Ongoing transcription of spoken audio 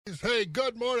Hey,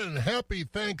 good morning. Happy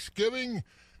Thanksgiving.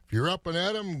 If you're up and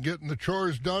at 'em, getting the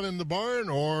chores done in the barn,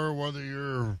 or whether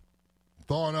you're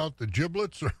thawing out the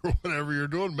giblets or whatever you're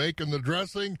doing, making the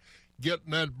dressing, getting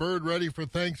that bird ready for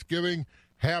Thanksgiving,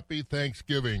 happy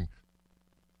Thanksgiving.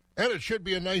 And it should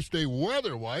be a nice day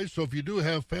weather-wise, so if you do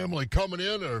have family coming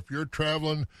in, or if you're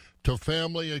traveling to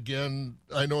family, again,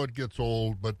 I know it gets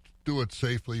old, but do it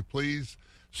safely, please.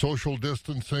 Social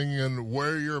distancing and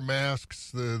wear your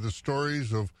masks. The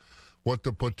stories of what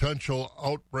the potential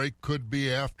outbreak could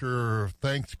be after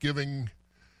Thanksgiving,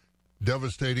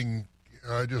 devastating.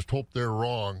 I just hope they're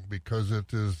wrong, because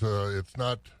it is it's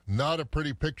not a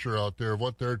pretty picture out there of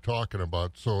what they're talking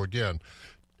about. So again,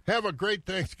 have a great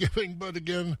Thanksgiving, but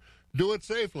again, do it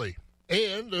safely.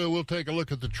 And we'll take a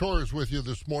look at the chores with you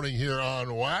this morning here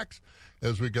on Wax,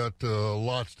 as we got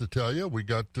lots to tell you. We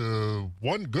got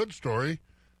one good story.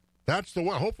 That's the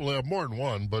one. Hopefully I have more than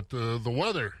one, but the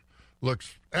weather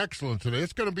looks excellent today.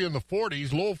 It's going to be in the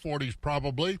 40s, low 40s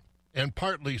probably, and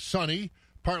partly sunny.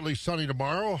 Partly sunny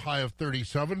tomorrow, high of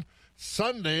 37.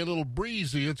 Sunday, a little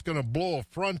breezy. It's going to blow a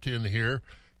front in here,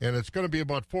 and it's going to be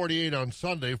about 48 on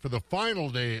Sunday for the final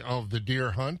day of the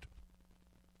deer hunt.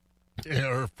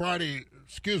 Or Friday,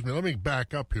 excuse me, let me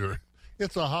back up here.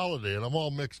 It's a holiday, and I'm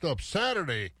all mixed up.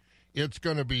 Saturday, it's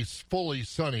going to be fully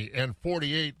sunny and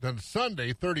 48. Then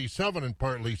Sunday, 37 and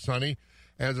partly sunny,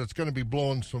 as it's going to be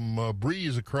blowing some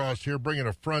breeze across here, bringing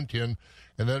a front in.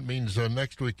 And that means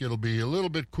next week it'll be a little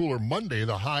bit cooler. Monday,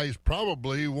 the highs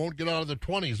probably won't get out of the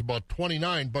 20s, about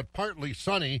 29, but partly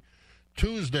sunny.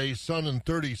 Tuesday, sun and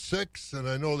 36. And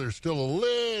I know there's still a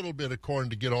little bit of corn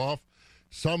to get off.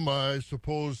 Some, I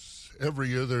suppose, every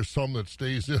year there's some that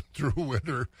stays in through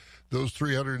winter. Those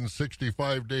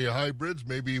 365-day hybrids,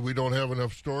 maybe we don't have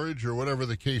enough storage or whatever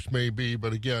the case may be.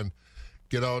 But again,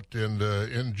 get out and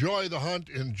enjoy the hunt,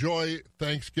 enjoy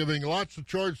Thanksgiving. Lots of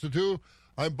chores to do.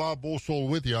 I'm Bob Bosol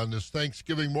with you on this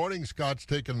Thanksgiving morning. Scott's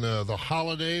taking the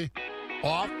holiday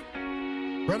off.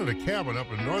 Rented a cabin up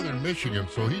in northern Michigan,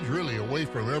 so he's really away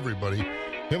from everybody.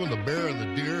 Him and the bear and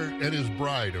the deer and his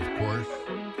bride, of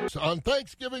course. So on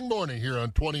Thanksgiving morning here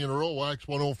on 20 in a row, Wax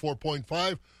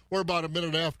 104.5. We're about a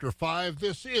minute after 5.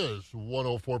 This is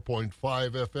 104.5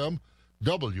 FM,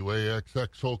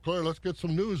 WAXX Eau Claire. Let's get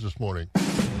some news this morning.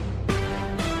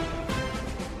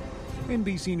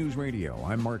 NBC News Radio,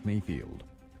 I'm Mark Mayfield.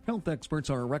 Health experts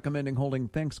are recommending holding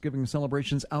Thanksgiving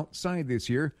celebrations outside this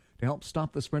year to help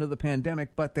stop the spread of the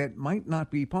pandemic, but that might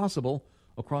not be possible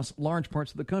across large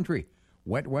parts of the country.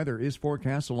 Wet weather is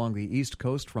forecast along the East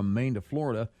Coast from Maine to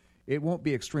Florida. It won't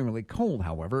be extremely cold,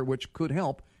 however, which could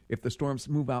help if the storms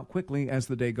move out quickly as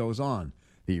the day goes on.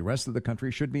 The rest of the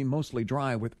country should be mostly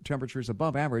dry with temperatures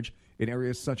above average in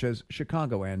areas such as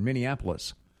Chicago and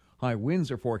Minneapolis. High winds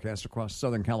are forecast across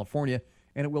Southern California,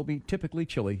 and it will be typically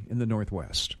chilly in the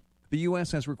Northwest. The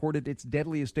U.S. has recorded its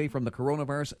deadliest day from the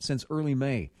coronavirus since early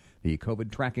May. The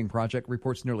COVID Tracking Project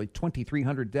reports nearly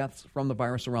 2,300 deaths from the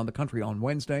virus around the country on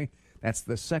Wednesday. That's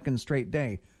the second straight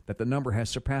day that the number has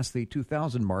surpassed the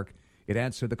 2,000 mark. It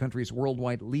adds to the country's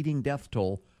worldwide leading death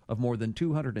toll of more than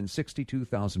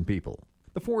 262,000 people.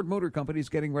 The Ford Motor Company is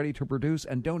getting ready to produce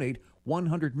and donate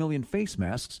 100 million face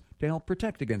masks to help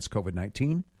protect against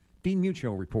COVID-19. Dean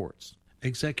Muccio reports.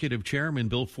 Executive Chairman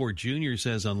Bill Ford Jr.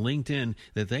 says on LinkedIn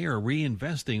that they are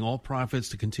reinvesting all profits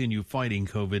to continue fighting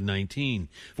COVID-19.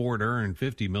 Ford earned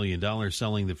 $50 million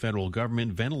selling the federal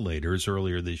government ventilators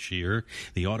earlier this year.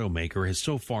 The automaker has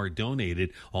so far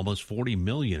donated almost 40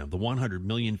 million of the 100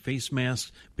 million face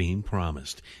masks being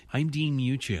promised. I'm Dean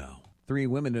Muccio. 3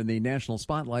 women in the national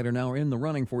spotlight are now in the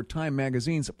running for Time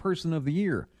Magazine's Person of the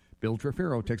Year. Bill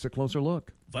Trefiro takes a closer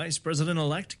look. Vice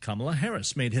President-elect Kamala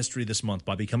Harris made history this month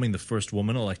by becoming the first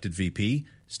woman elected VP.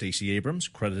 Stacey Abrams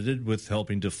credited with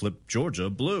helping to flip Georgia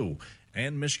blue.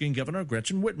 And Michigan Governor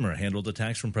Gretchen Whitmer handled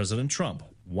attacks from President Trump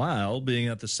while being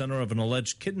at the center of an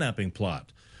alleged kidnapping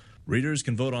plot. Readers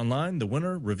can vote online. The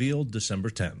winner revealed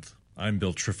December 10th. I'm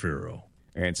Bill Trefiro.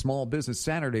 And Small Business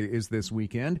Saturday is this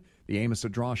weekend. The aim is to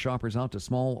draw shoppers out to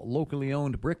small, locally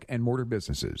owned brick and mortar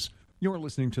businesses. You're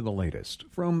listening to the latest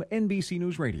from NBC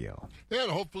News Radio. And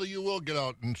hopefully you will get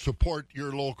out and support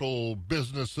your local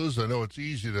businesses. I know it's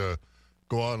easy to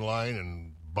go online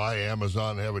and buy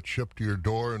Amazon and have it shipped to your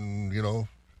door, and,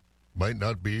 might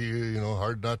not be,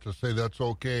 hard not to say that's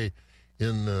okay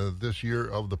in this year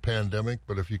of the pandemic.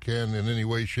 But if you can in any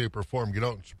way, shape, or form, get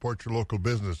out and support your local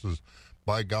businesses.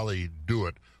 By golly, do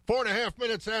it. 4.5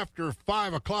 minutes after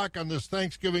 5 o'clock on this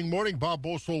Thanksgiving morning, Bob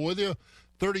Bosol with you.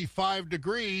 35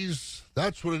 degrees.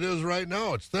 That's what it is right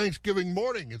now. It's Thanksgiving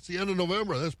morning. It's the end of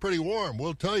November. That's pretty warm.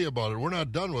 We'll tell you about it. We're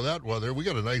not done with that weather. We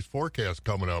got a nice forecast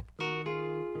coming up.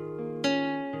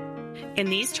 In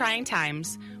these trying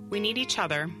times, we need each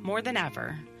other more than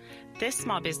ever. This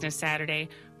Small Business Saturday,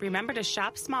 remember to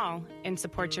shop small and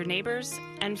support your neighbors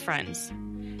and friends.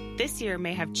 This year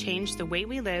may have changed the way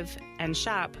we live and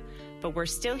shop, but we're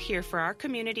still here for our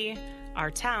community,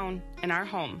 our town, and our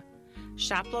home.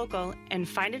 Shop local and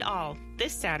find it all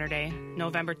this Saturday,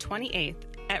 November 28th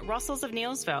at Russell's of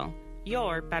Neilsville,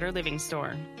 your better living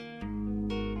store.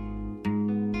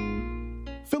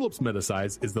 Phillips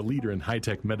Medisize is the leader in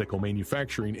high-tech medical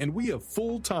manufacturing, and we have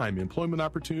full-time employment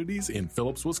opportunities in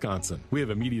Phillips, Wisconsin. We have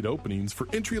immediate openings for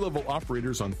entry-level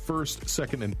operators on first,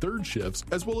 second, and third shifts,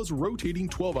 as well as rotating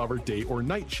 12-hour day or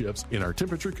night shifts in our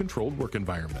temperature-controlled work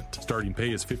environment. Starting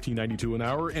pay is $15.92 an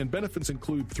hour, and benefits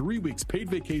include 3 weeks paid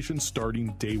vacation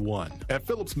starting day one. At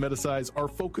Phillips Medisize, our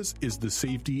focus is the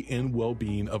safety and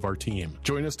well-being of our team.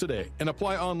 Join us today and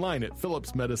apply online at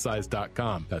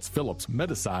phillipsmedisize.com. That's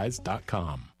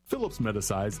phillipsmedisize.com. Phillips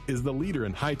Medisize is the leader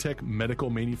in high-tech medical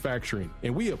manufacturing,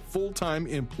 and we have full-time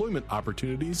employment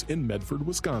opportunities in Medford,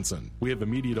 Wisconsin. We have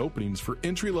immediate openings for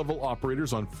entry-level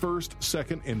operators on first,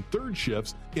 second, and third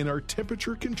shifts in our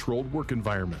temperature-controlled work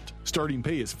environment. Starting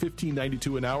pay is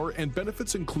 $15.92 an hour, and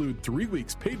benefits include 3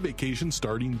 weeks paid vacation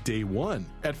starting day one.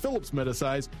 At Phillips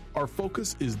Medisize, our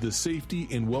focus is the safety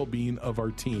and well-being of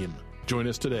our team. Join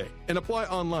us today and apply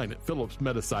online at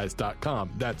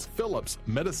phillipsmedisize.com. That's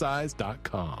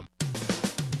phillipsmedisize.com.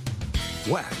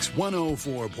 Wax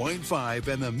 104.5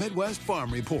 and the Midwest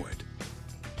Farm Report.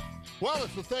 Well,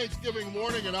 it's a Thanksgiving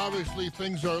morning, and obviously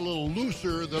things are a little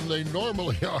looser than they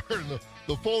normally are. And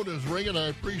the phone is ringing. I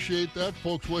appreciate that.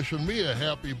 Folks wishing me a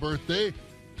happy birthday.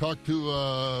 Talked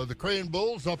to the Crane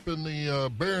Bulls up in the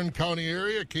Barron County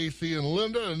area, Casey and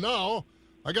Linda, and now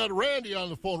I got Randy on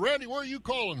the phone. Randy, where are you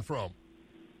calling from?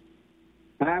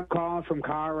 I'm calling from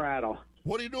Colorado.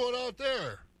 What are you doing out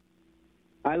there?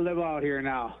 I live out here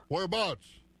now. Whereabouts?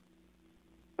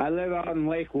 I live out in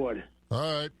Lakewood. All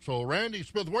right. So, Randy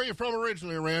Smith, where are you from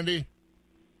originally, Randy?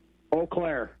 Eau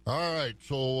Claire. All right.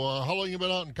 So, how long you been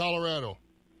out in Colorado?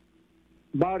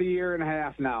 About a year and a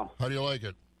half now. How do you like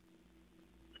it?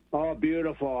 Oh,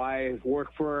 beautiful. I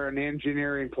work for an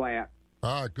engineering plant.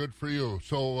 Ah, good for you.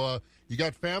 So, you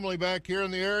got family back here in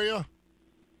the area?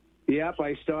 Yep,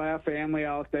 I still have family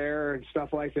out there and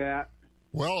stuff like that.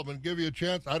 Well, I'm going to give you a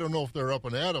chance. I don't know if they're up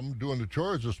and at 'em doing the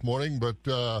chores this morning, but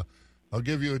I'll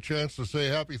give you a chance to say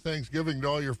happy Thanksgiving to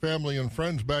all your family and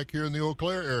friends back here in the Eau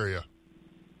Claire area.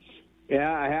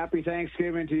 Yeah, happy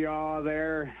Thanksgiving to you all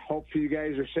there. Hope you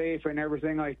guys are safe and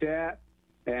everything like that.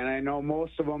 And I know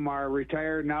most of them are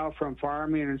retired now from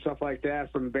farming and stuff like that,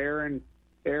 from Barron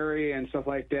area and stuff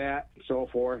like that, and so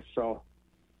forth. So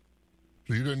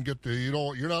you didn't get to,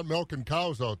 you're not milking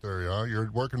cows out there, huh? You're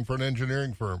working for an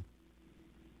engineering firm.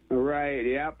 Right,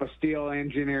 yep, a steel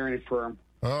engineering firm.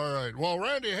 All right. Well,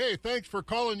 Randy, hey, thanks for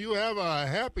calling. You have a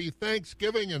happy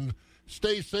Thanksgiving and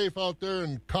stay safe out there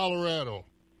in Colorado.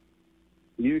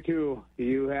 You too.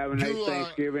 You have a nice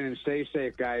Thanksgiving and stay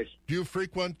safe, guys. Do you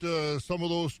frequent some of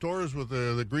those stores with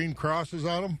the green crosses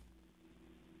on them?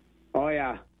 Oh,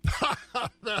 yeah.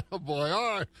 Boy,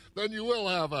 all right. Then you will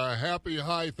have a happy,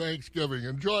 high Thanksgiving.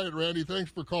 Enjoy it, Randy. Thanks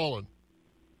for calling.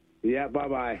 Yeah,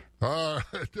 bye-bye. All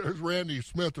right. There's Randy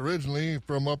Smith, originally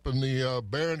from up in the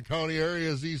Barron County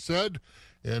area, as he said,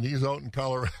 and he's out in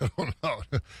Colorado now.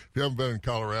 If you haven't been in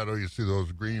Colorado, you see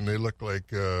those green. They look like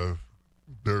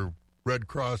they're Red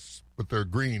Cross, but they're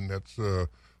green. That's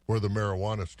where the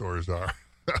marijuana stores are.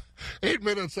 8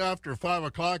 minutes after 5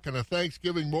 o'clock on a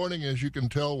Thanksgiving morning. As you can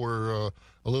tell, we're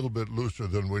a little bit looser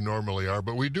than we normally are,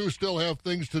 but we do still have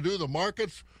things to do. The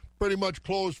market's pretty much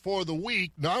closed for the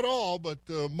week. Not all, but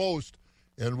most.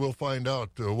 And we'll find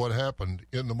out what happened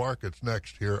in the markets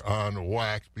next here on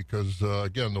Wax because,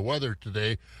 again, the weather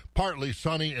today, partly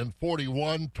sunny and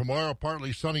 41. Tomorrow,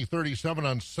 partly sunny, 37.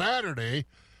 On Saturday,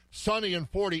 sunny and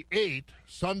 48.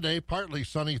 Sunday, partly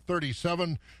sunny,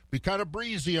 37. Be kind of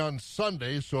breezy on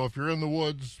Sunday, so if you're in the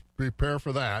woods, prepare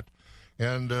for that.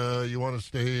 And you want to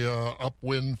stay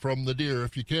upwind from the deer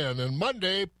if you can. And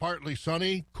Monday, partly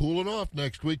sunny, cooling off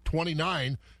next week,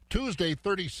 29. Tuesday,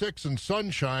 36 and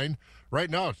sunshine. Right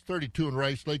now it's 32 in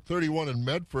Rice Lake, 31 in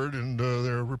Medford, and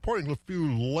they're reporting a few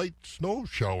light snow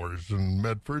showers in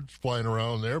Medford flying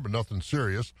around there, but nothing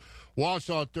serious.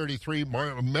 Wausau at 33,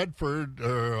 Medford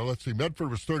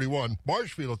was 31,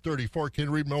 Marshfield at 34, can't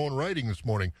read my own writing this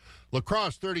morning. La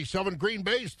Crosse 37, Green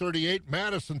Bay's 38,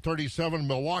 Madison 37,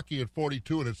 Milwaukee at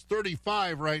 42, and it's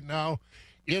 35 right now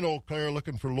in Eau Claire,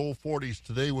 looking for low 40s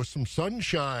today with some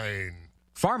sunshine.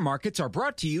 Farm markets are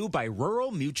brought to you by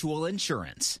Rural Mutual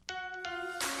Insurance.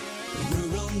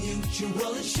 Rural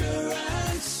Mutual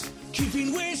Insurance,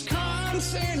 keeping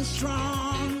Wisconsin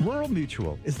strong. Rural Rural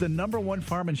Mutual is the #1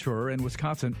 farm insurer in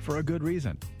Wisconsin for a good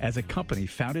reason. As a company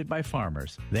founded by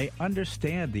farmers, they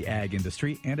understand the ag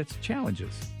industry and its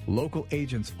challenges. Local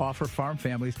agents offer farm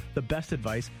families the best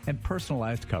advice and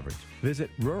personalized coverage.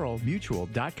 Visit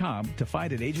ruralmutual.com to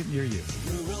find an agent near you.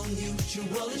 Rural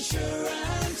Mutual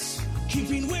Insurance,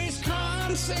 keeping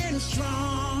Wisconsin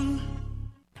strong.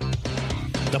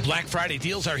 The Black Friday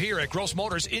deals are here at Gross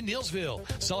Motors in Neillsville.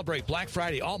 Celebrate Black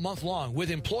Friday all month long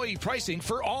with employee pricing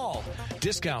for all.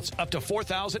 Discounts up to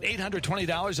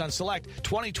 $4,820 on select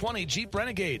 2020 Jeep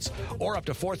Renegades, or up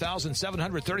to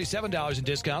 $4,737 in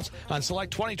discounts on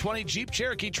select 2020 Jeep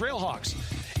Cherokee Trailhawks.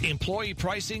 Employee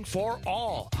pricing for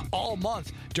all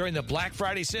month during the Black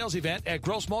Friday sales event at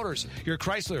Gross Motors, your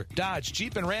Chrysler, Dodge,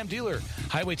 Jeep, and Ram dealer,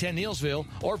 Highway 10 Neillsville,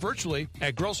 or virtually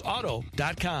at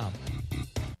grossauto.com.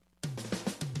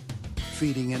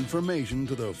 Feeding information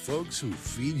to the folks who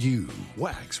feed you.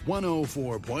 Wax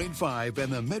 104.5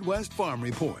 and the Midwest Farm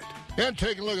Report. And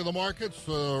taking a look at the markets,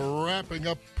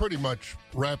 pretty much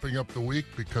wrapping up the week,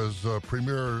 because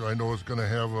Premier, I know, is going to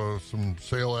have some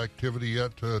sale activity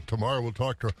yet tomorrow. We'll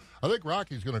talk to her. I think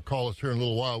Rocky's going to call us here in a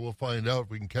little while. We'll find out if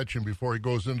we can catch him before he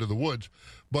goes into the woods.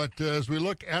 But as we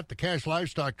look at the cash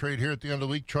livestock trade here at the end of the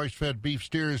week, choice-fed beef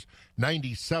steers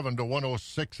 97 to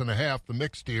 106.5. The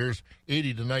mixed steers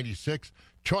 80 to 96.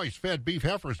 Choice-fed beef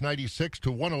heifers 96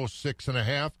 to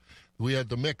 106.5. We had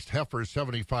the mixed heifers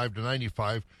 75 to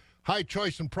 95. High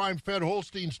choice and prime fed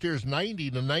Holstein steers 90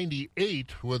 to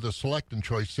 98, with a select and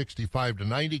choice 65 to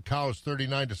 90. Cows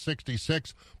 39 to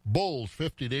 66. Bulls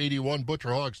 50 to 81.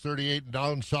 Butcher hogs 38 and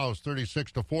down. Sows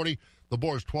 36 to 40. The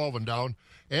boars 12 and down.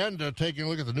 And taking a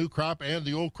look at the new crop and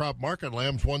the old crop market,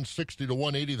 lambs 160 to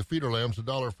 180. The feeder lambs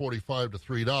 $1.45 to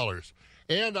 $3.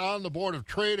 And on the board of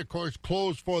trade, of course,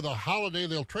 close for the holiday.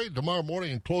 They'll trade tomorrow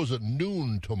morning and close at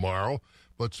noon tomorrow.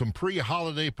 But some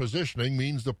pre-holiday positioning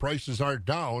means the prices are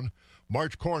down.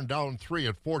 March corn down 3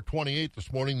 at $4.28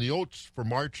 this morning. The oats for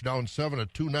March down 7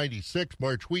 at $2.96.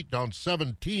 March wheat down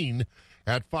 17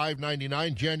 at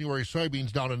 $5.99. January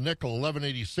soybeans down a nickel,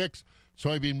 $11.86.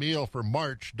 Soybean meal for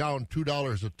March down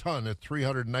 $2 a ton at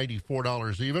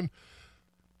 $394 even.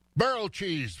 Barrel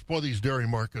cheese. Boy, these dairy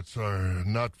markets are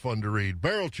not fun to read.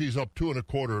 Barrel cheese up 2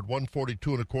 1/4 at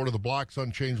 $1.42 1/4. The blocks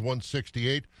unchanged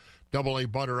 $1.68. AA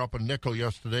butter up a nickel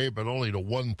yesterday, but only to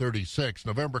 $1.36.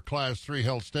 November class 3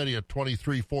 held steady at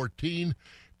 $23.14.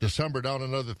 December down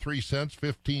another 3 cents,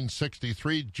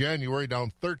 $15.63. January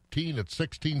down 13 at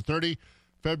 $16.30.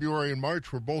 February and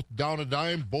March were both down a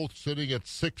dime, both sitting at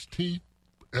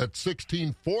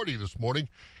 $16.40 this morning.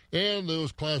 And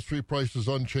those class 3 prices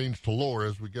unchanged to lower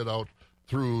as we get out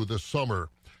through the summer.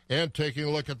 And taking a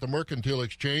look at the Mercantile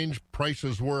Exchange,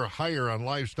 prices were higher on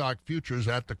livestock futures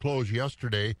at the close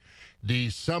yesterday.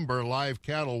 December live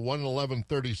cattle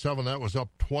 111.37, that was up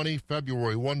 20.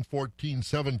 February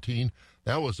 114.17,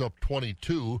 that was up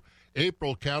 22.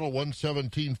 April cattle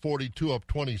 117.42, up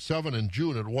 27, and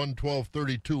June at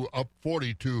 112.32, up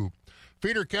 42.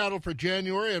 Feeder cattle for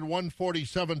January at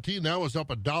 140.17, that was up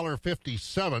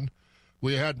 $1.57.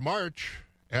 We had March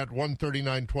at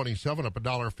 $139.27, up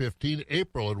 $1.15.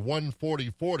 April at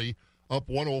 $140.40, up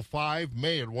 $1.05.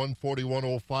 May at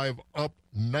 $141.05, up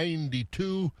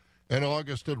 $92. And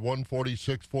August at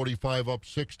 $146.45, up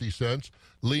 60 cents.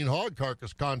 Lean hog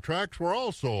carcass contracts were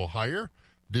also higher.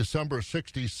 December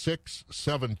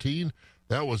 66.17,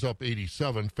 that was up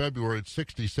 87. February at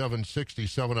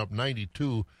 67.67, up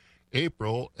 92.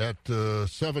 April at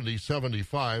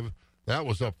 70.75. That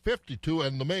was up 52,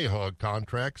 and the May hog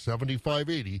contract,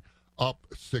 75.80, up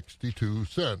 62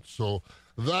 cents. So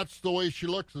that's the way she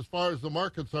looks as far as the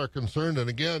markets are concerned. And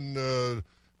again,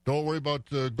 don't worry about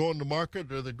going to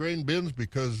market or the grain bins,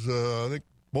 because I think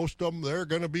most of them, they're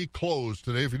going to be closed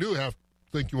today. If you do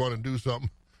think you want to do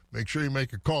something, make sure you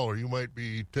make a call, or you might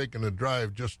be taking a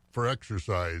drive just for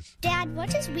exercise. Dad, what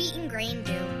does Wheat and Grain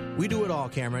do? We do it all,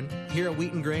 Cameron. Here at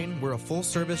Wheat and Grain, we're a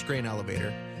full-service grain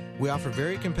elevator. We offer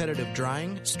very competitive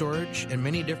drying, storage, and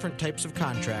many different types of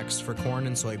contracts for corn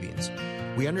and soybeans.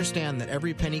 We understand that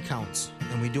every penny counts,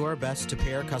 and we do our best to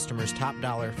pay our customers top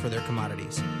dollar for their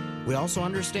commodities. We also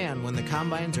understand when the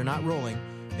combines are not rolling,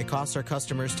 it costs our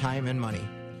customers time and money.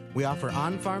 We offer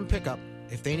on-farm pickup.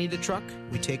 If they need a truck,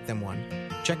 we take them one.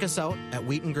 Check us out at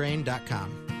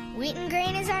wheatandgrain.com. Wheat and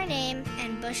Grain is our name,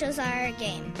 and bushels are our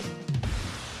game.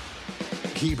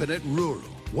 Keeping it rural.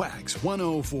 Wax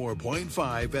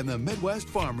 104.5 and the Midwest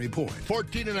Farm Report.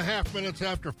 14 and a half minutes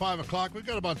after 5 o'clock. We've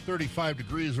got about 35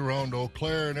 degrees around Eau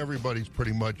Claire, and everybody's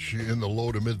pretty much in the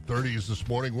low to mid-30s this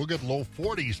morning. We'll get low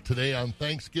 40s today on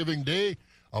Thanksgiving Day.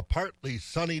 a partly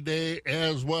sunny day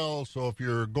as well. So if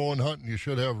you're going hunting, you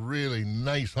should have really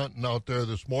nice hunting out there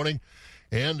this morning.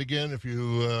 And again, if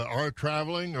you are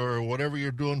traveling or whatever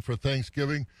you're doing for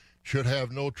Thanksgiving, should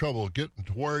have no trouble getting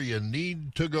to where you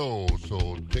need to go.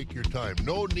 So take your time.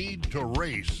 No need to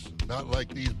race, not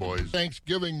like these boys.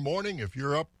 Thanksgiving morning, if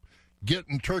you're up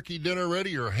getting turkey dinner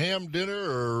ready or ham dinner,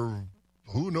 or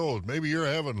who knows, maybe you're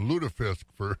having lutefisk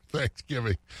for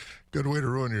Thanksgiving. Good way to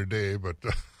ruin your day, but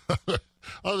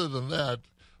other than that,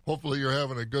 hopefully you're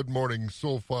having a good morning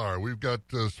so far. We've got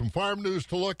some farm news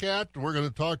to look at. We're going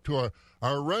to talk to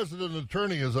our resident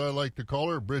attorney, as I like to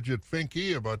call her, Bridget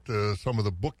Finke, about some of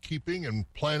the bookkeeping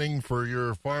and planning for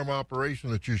your farm operation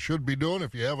that you should be doing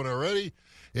if you haven't already.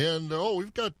 And,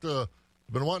 we've got...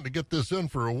 been wanting to get this in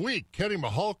for a week. Kenny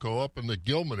Mahalko up in the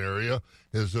Gilman area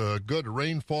is a good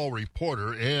rainfall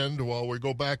reporter. And while we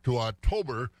go back to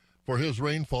October for his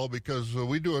rainfall, because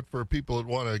we do it for people that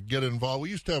want to get involved. We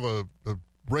used to have a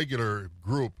regular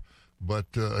group, but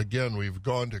again, we've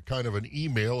gone to kind of an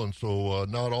email, and so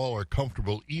not all are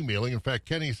comfortable emailing. In fact,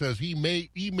 Kenny says he may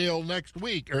email next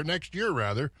year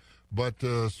rather, but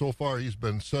so far he's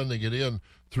been sending it in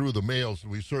through the mails,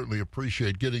 and we certainly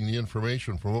appreciate getting the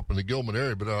information from up in the Gilman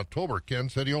area. But in October, Ken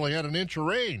said he only had an inch of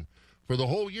rain for the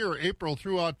whole year, April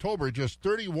through October, just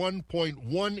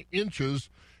 31.1 inches,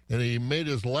 and he made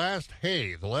his last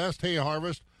hay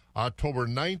harvest October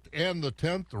 9th and the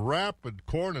 10th, rapid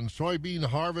corn and soybean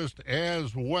harvest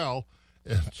as well.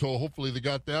 And so hopefully they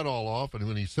got that all off. And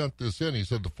when he sent this in, he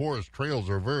said the forest trails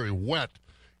are very wet.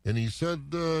 And he said,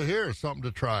 here's something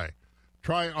to try.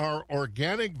 Try our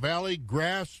Organic Valley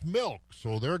grass milk.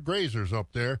 So they're grazers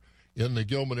up there in the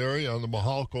Gilman area on the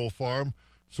Mahalko farm.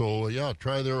 So,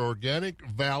 try their Organic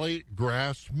Valley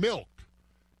grass milk.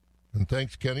 And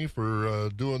thanks, Kenny, for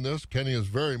doing this. Kenny is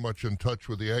very much in touch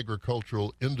with the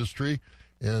agricultural industry,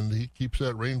 and he keeps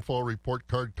that rainfall report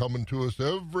card coming to us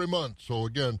every month. So,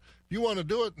 again, if you want to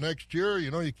do it next year,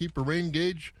 you keep a rain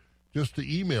gauge, just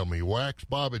to email me,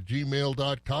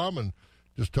 waxbob@gmail.com, and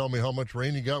just tell me how much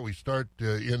rain you got. We start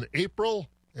in April,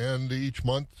 and each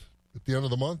month, at the end of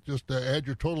the month, just add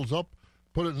your totals up,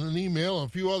 put it in an email, and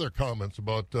a few other comments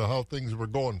about how things were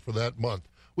going for that month.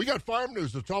 We got farm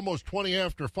news. It's almost 20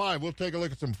 after 5. We'll take a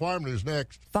look at some farm news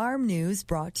next. Farm news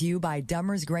brought to you by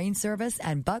Dummer's Grain Service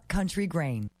and Buck Country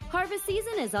Grain. Harvest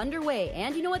season is underway,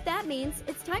 and you know what that means.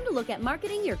 It's time to look at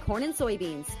marketing your corn and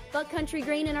soybeans. Buck Country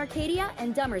Grain in Arcadia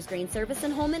and Dummer's Grain Service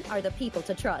in Holmen are the people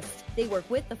to trust. They work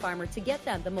with the farmer to get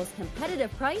them the most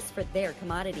competitive price for their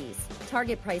commodities.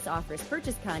 Target Price offers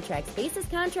purchase contracts, basis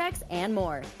contracts, and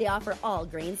more. They offer all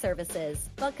grain services.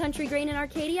 Buck Country Grain in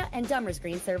Arcadia and Dummer's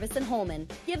Grain Service in Holmen.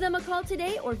 Give them a call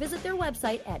today or visit their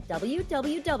website at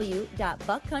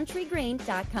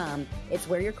www.buckcountrygrain.com. It's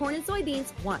where your corn and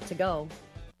soybeans want to go.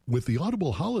 With the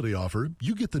Audible holiday offer,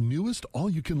 you get the newest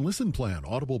all-you-can-listen plan,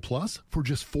 Audible Plus, for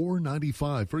just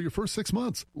 $4.95 for your first 6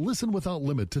 months. Listen without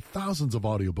limit to thousands of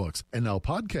audiobooks and now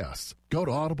podcasts. Go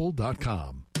to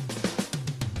audible.com.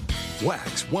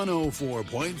 Wax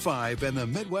 104.5 and the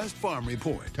Midwest Farm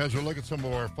Report. As we look at some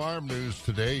of our farm news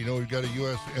today, we've got a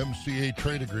USMCA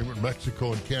trade agreement with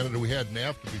Mexico and Canada. We had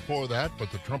NAFTA before that,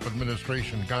 but the Trump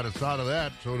administration got us out of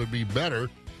that, so it'd be better.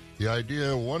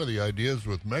 One of the ideas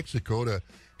with Mexico to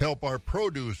help our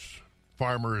produce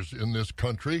farmers in this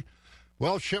country.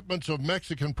 Well, shipments of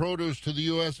Mexican produce to the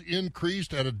U.S.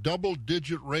 increased at a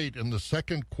double-digit rate in the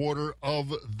second quarter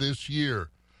of this year.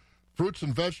 Fruits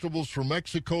and vegetables from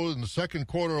Mexico in the second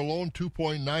quarter alone,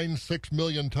 2.96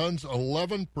 million tons,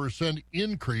 11%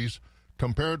 increase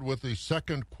compared with the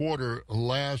second quarter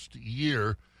last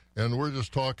year. And we're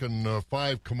just talking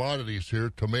 5 commodities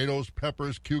here: tomatoes,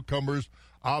 peppers, cucumbers,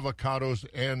 avocados,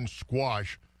 and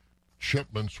squash.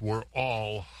 Shipments were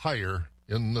all higher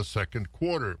in the second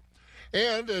quarter.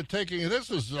 And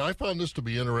I found this to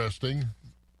be interesting.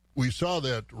 We saw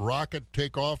that rocket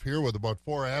take off here with about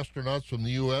 4 astronauts from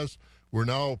the U.S. We're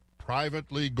now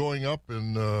privately going up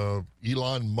in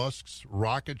Elon Musk's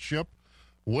rocket ship.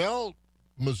 Well,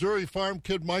 Missouri farm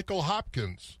kid Michael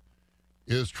Hopkins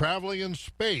is traveling in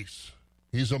space.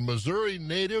 He's a Missouri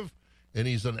native, and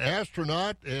he's an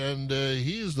astronaut, and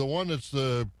he's the one that's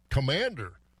the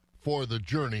commander for the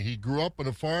journey. He grew up on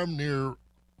a farm near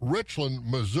Richland,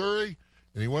 Missouri,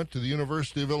 and he went to the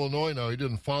University of Illinois. Now, he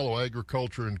didn't follow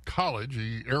agriculture in college.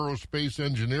 Aerospace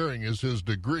engineering is his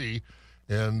degree,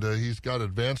 and he's got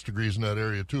advanced degrees in that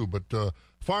area, too. But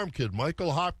farm kid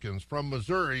Michael Hopkins from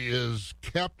Missouri is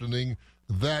captaining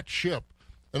that ship.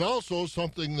 And also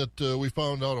something that we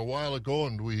found out a while ago,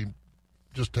 and we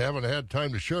just haven't had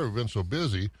time to share. We've been so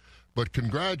busy. But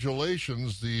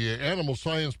congratulations, the animal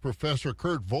science professor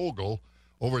Kurt Vogel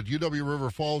over at UW River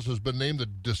Falls has been named the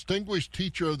Distinguished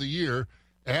Teacher of the Year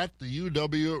at the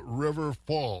UW River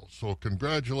Falls. So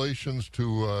congratulations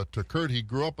to Kurt. He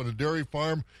grew up on a dairy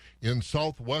farm in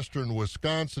southwestern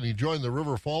Wisconsin. He joined the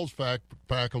River Falls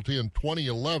faculty in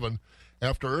 2011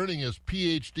 after earning his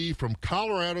Ph.D. from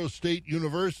Colorado State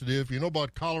University. If you know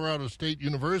about Colorado State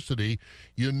University,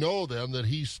 you know then that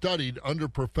he studied under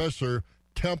Professor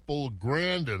Temple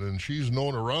Grandin, and she's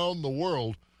known around the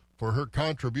world for her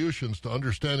contributions to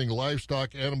understanding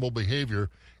livestock animal behavior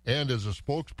and as a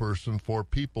spokesperson for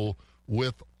people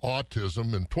with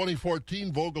autism. In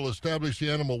 2014, Vogel established the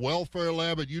Animal Welfare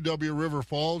Lab at UW River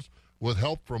Falls with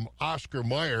help from Oscar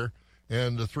Mayer,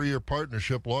 and the 3-year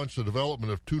partnership launched the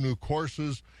development of 2 new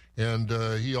courses, and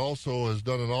he also has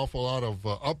done an awful lot of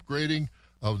upgrading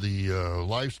of the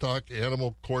livestock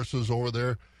animal courses over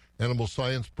there, Animal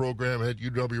Science program at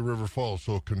UW River Falls.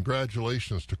 So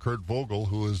congratulations to Kurt Vogel,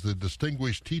 who is the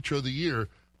Distinguished Teacher of the Year.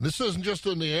 This isn't just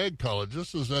in the Ag College.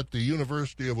 This is at the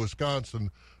University of Wisconsin,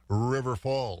 River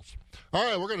Falls. All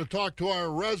right, we're going to talk to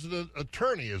our resident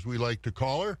attorney, as we like to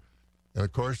call her. And,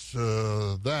 of course,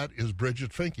 that is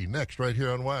Bridget Finke, next right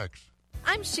here on Wax.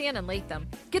 I'm Shannon Latham.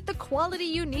 Get the quality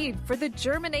you need for the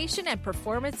germination and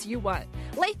performance you want.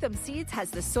 Latham Seeds has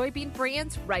the soybean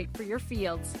brands right for your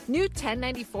fields. New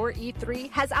 1094 E3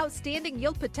 has outstanding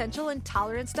yield potential and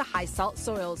tolerance to high salt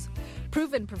soils.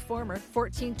 Proven Performer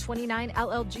 1429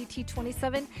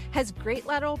 LLGT27 has great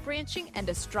lateral branching and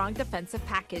a strong defensive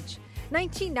package.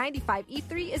 1995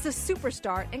 E3 is a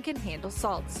superstar and can handle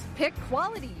salts. Pick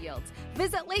quality yields.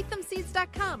 Visit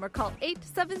lathamseeds.com or call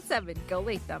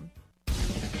 877-GO-LATHAM.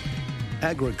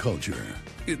 Agriculture.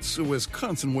 It's a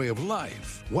Wisconsin way of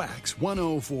life. Wax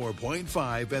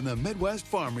 104.5 and the Midwest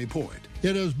Farm Report.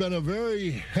 It has been a very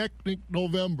hectic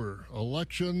November.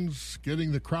 Elections,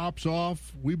 getting the crops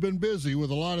off. We've been busy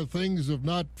with a lot of things, if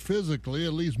not physically,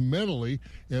 at least mentally.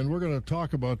 And we're going to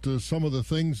talk about some of the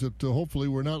things that hopefully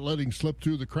we're not letting slip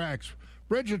through the cracks.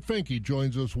 Bridget Finke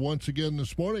joins us once again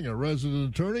this morning, a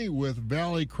resident attorney with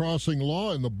Valley Crossing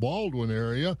Law in the Baldwin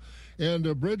area.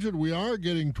 And, Bridget, we are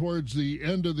getting towards the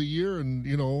end of the year, and,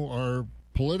 you know, our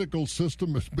political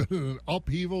system has been in an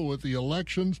upheaval with the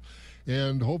elections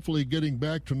and hopefully getting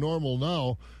back to normal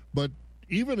now. But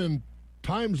even in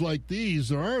times like these,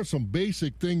 there are some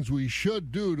basic things we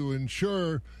should do to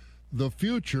ensure the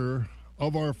future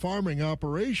of our farming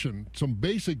operation. Some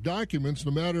basic documents,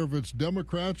 no matter if it's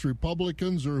Democrats,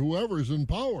 Republicans, or whoever's in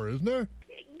power, isn't there?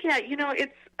 Yeah, you know,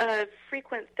 it's a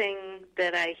frequent thing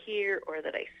that I hear or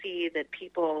that I see that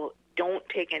people don't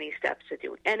take any steps to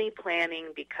do any planning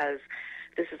because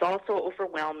this is all so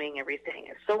overwhelming. Everything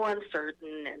is so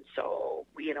uncertain. And so,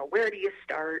 you know, where do you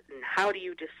start and how do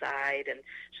you decide? And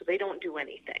so they don't do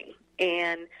anything.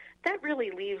 And that really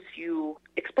leaves you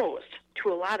exposed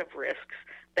to a lot of risks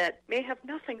that may have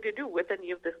nothing to do with any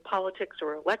of this politics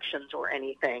or elections or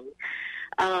anything.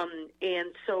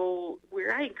 And so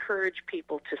where I encourage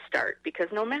people to start, because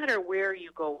no matter where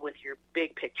you go with your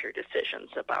big picture decisions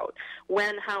about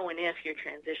when, how, and if you're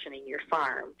transitioning your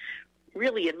farm,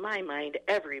 really, in my mind,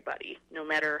 everybody, no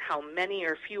matter how many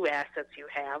or few assets you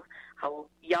have, how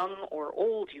young or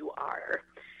old you are,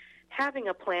 having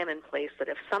a plan in place that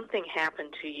if something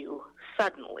happened to you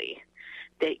suddenly,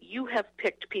 that you have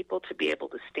picked people to be able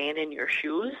to stand in your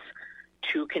shoes,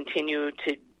 to continue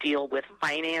to deal with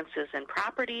finances and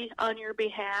property on your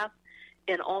behalf,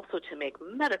 and also to make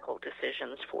medical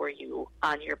decisions for you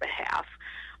on your behalf,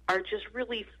 are just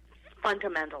really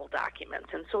fundamental documents.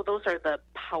 And so those are the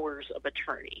powers of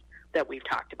attorney that we've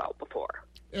talked about before.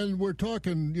 And we're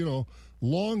talking, you know,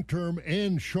 long-term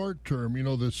and short-term. You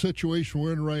know, the situation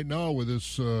we're in right now with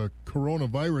this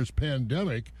coronavirus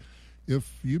pandemic,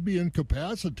 if you'd be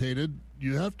incapacitated,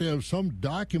 you have to have some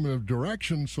document of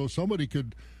direction so somebody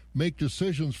could make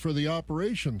decisions for the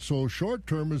operation. So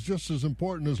short-term is just as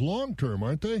important as long-term,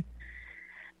 aren't they?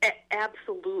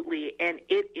 Absolutely, and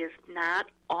it is not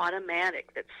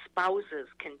automatic that spouses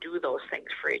can do those things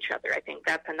for each other. I think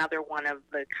that's another one of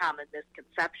the common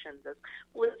misconceptions is,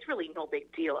 well, it's really no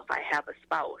big deal if I have a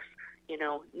spouse. You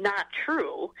know, not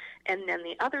true. And then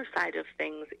the other side of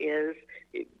things is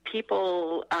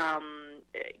people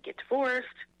get divorced,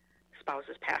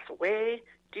 spouses pass away.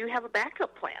 Do you have a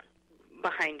backup plan?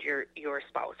 behind your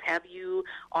spouse? Have you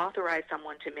authorized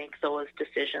someone to make those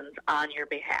decisions on your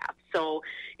behalf? So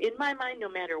in my mind, no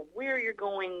matter where you're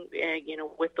going,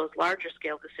 with those larger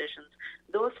scale decisions,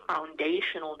 those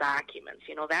foundational documents,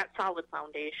 that solid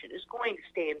foundation is going to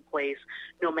stay in place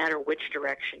no matter which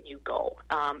direction you go.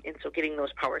 And so getting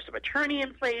those powers of attorney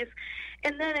in place.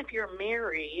 And then if you're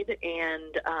married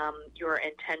and your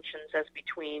intentions as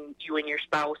between you and your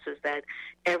spouse is that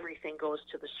everything goes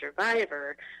to the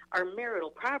survivor, our marital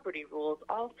property rules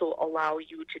also allow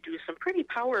you to do some pretty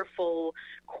powerful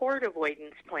court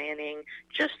avoidance planning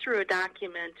just through a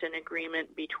document and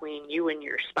agreement between you and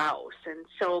your spouse. And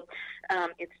so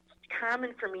it's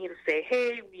common for me to say,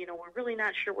 hey, we're really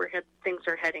not sure where things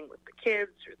are heading with the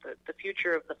kids or the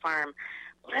future of the farm.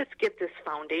 Let's get this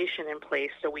foundation in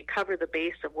place so we cover the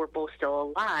base of we're both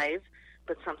still alive,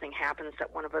 but something happens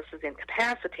that one of us is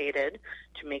incapacitated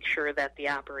to make sure that the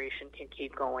operation can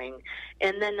keep going.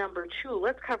 And then number two,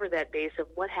 let's cover that base of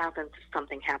what happens if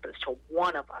something happens to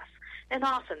one of us. And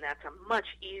often that's a much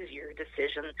easier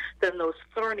decision than those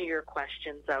thornier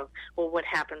questions of, well, what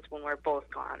happens when we're both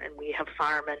gone and we have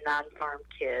farm and non-farm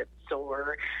kids,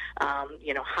 or,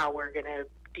 how we're going to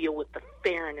deal with the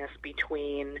fairness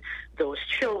between those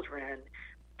children.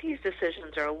 These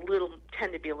decisions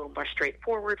tend to be a little more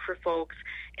straightforward for folks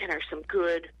and are some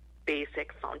good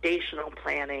basic foundational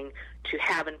planning to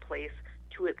have in place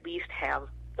to at least have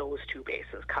those two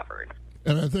bases covered.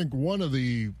 And I think one of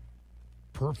the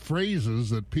phrases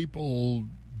that people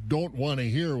don't want to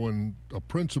hear when a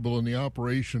principal in the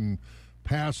operation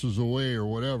passes away or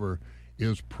whatever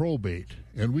is probate.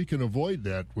 And we can avoid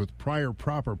that with prior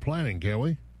proper planning, can't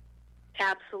we?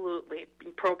 Absolutely.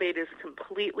 Probate is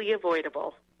completely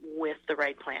avoidable with the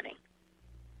right planning.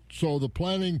 So the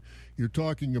planning, you're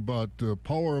talking about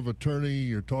power of attorney,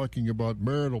 you're talking about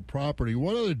marital property.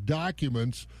 What other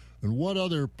documents and what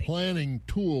other planning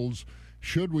tools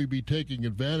should we be taking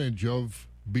advantage of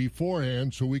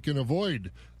beforehand so we can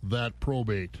avoid that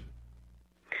probate?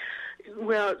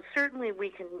 Well, certainly we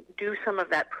can do some of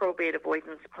that probate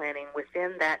avoidance planning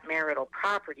within that marital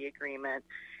property agreement.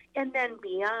 And then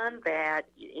beyond that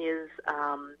is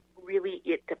really,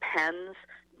 it depends.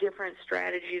 Different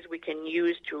strategies we can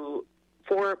use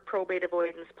for probate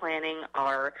avoidance planning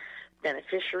are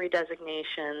beneficiary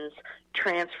designations,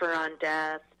 transfer on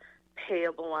death,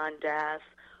 payable on death,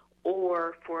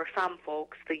 or for some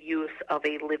folks, the use of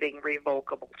a living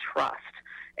revocable trust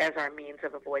as our means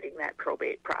of avoiding that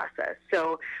probate process.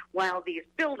 So while these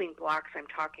building blocks I'm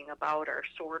talking about are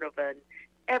sort of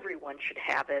everyone should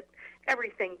have it,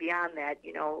 everything beyond that,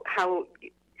 how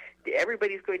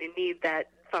everybody's going to need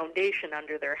that foundation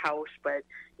under their house, but,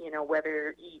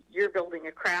 whether you're building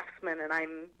a Craftsman and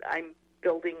I'm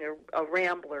building a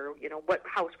Rambler, what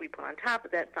house we put on top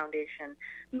of that foundation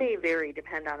may vary,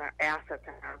 depend on our assets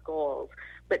and our goals.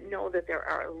 But know that there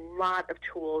are a lot of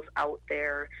tools out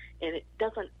there, and it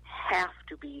doesn't have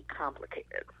to be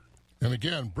complicated. And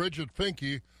again, Bridget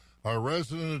Finke, our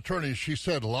resident attorney, she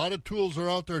said a lot of tools are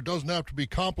out there. It doesn't have to be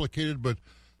complicated, but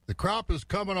the crop is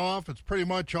coming off. It's pretty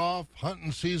much off.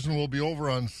 Hunting season will be over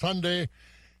on Sunday.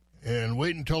 And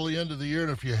wait until the end of the year.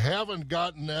 And if you haven't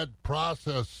gotten that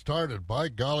process started, by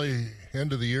golly,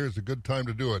 end of the year is a good time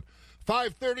to do it.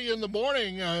 5:30 in the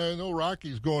morning. I know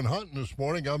Rocky's going hunting this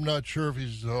morning. I'm not sure if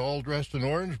he's all dressed in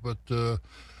orange, but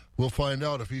we'll find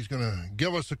out if he's going to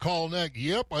give us a call next.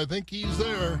 Yep, I think he's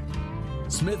there.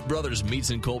 Smith Brothers Meats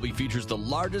in Colby features the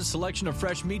largest selection of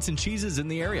fresh meats and cheeses in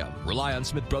the area. Rely on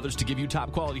Smith Brothers to give you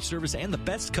top quality service and the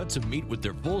best cuts of meat with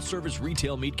their full service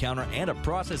retail meat counter and a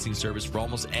processing service for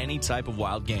almost any type of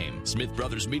wild game. Smith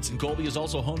Brothers Meats in Colby is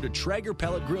also home to Traeger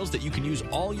pellet grills that you can use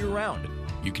all year round.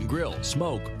 You can grill,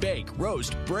 smoke, bake,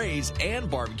 roast, braise,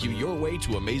 and barbecue your way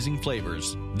to amazing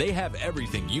flavors. They have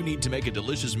everything you need to make a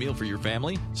delicious meal for your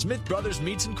family. Smith Brothers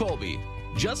Meats in Colby.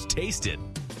 Just taste it.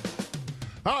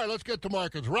 All right, let's get to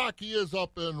markets. Rocky is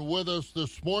up and with us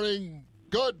this morning.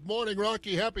 Good morning,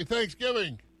 Rocky. Happy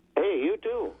Thanksgiving. Hey, you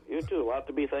too. You too. A lot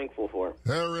to be thankful for.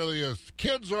 There really is.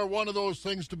 Kids are one of those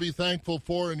things to be thankful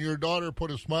for, and your daughter put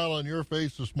a smile on your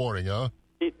face this morning, huh?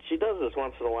 She does this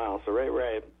once in a while. So right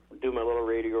where I do my little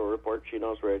radio report, she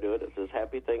knows where I do it. It says,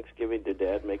 Happy Thanksgiving to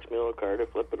Dad. Makes me a little card. I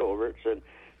flip it over. It said,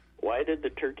 why did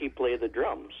the turkey play the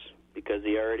drums? Because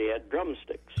he already had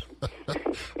drumsticks.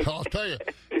 I'll tell you,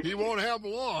 he won't have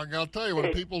them long. I'll tell you,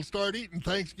 when people start eating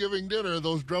Thanksgiving dinner,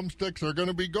 those drumsticks are going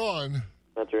to be gone.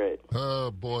 That's right.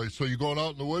 Oh, boy. So you going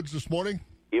out in the woods this morning?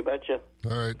 You betcha.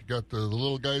 All right. You got the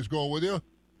little guys going with you?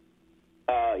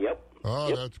 Yep. Oh,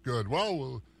 yep. That's good.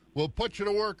 Well, we'll put you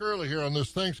to work early here on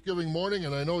this Thanksgiving morning,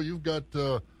 and I know you've got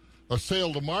a a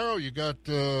sale tomorrow. You got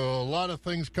a lot of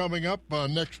things coming up.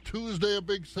 Next Tuesday, a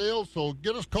big sale. So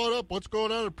get us caught up. What's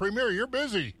going on at Premier? You're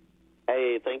busy.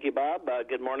 Hey, thank you, Bob.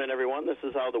 Good morning, everyone. This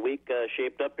is how the week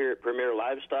shaped up here at Premier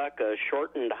Livestock. A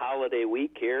shortened holiday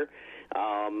week here.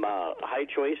 High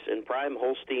choice and prime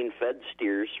Holstein fed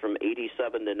steers from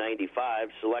 87 to 95.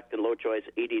 Select and low choice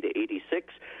 80 to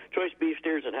 86. Choice beef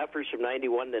steers and heifers from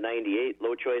 91 to 98.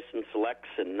 Low choice and selects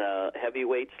and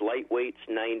heavyweights, lightweights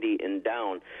 90 and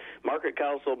down. Market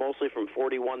cows sold mostly from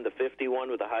 41 to 51,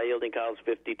 with the high yielding cows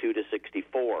 52 to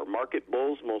 64. Market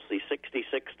bulls mostly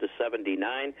 66 to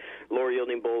 79. Lower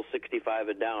yielding bulls 65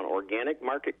 and down. Organic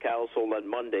market cows sold on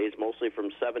Mondays mostly from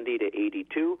 70 to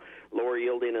 82. Lower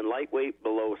yielding and lightweight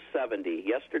below 70.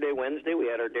 Yesterday, Wednesday, we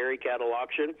had our dairy cattle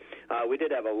auction. We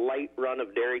did have a light run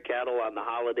of dairy cattle on the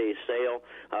holiday sale.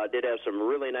 Did have some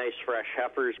really nice fresh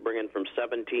heifers bringing from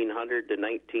 1,700 to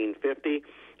 1,950.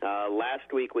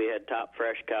 Last week we had top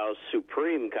fresh cows,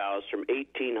 Supreme cows from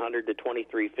 1,800 to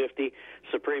 2,350.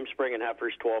 Supreme spring and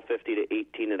heifers 1,250 to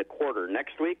 18 and a quarter.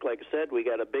 Next week, like I said, we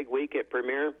got a big week at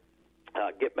Premier.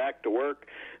 Get back to work.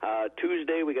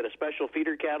 Tuesday, we got a special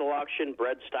feeder cattle auction,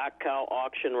 bred stock cow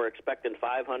auction. We're expecting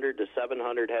 500 to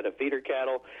 700 head of feeder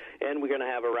cattle, and we're going to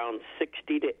have around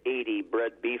 60 to 80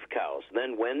 bred beef cows.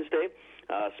 Then Wednesday,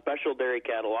 special dairy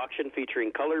cattle auction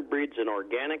featuring colored breeds and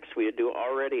organics. We do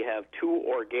already have 2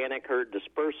 organic herd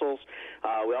dispersals.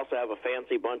 We also have a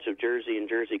fancy bunch of Jersey and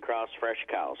Jersey Cross fresh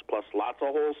cows, plus lots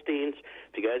of Holsteins.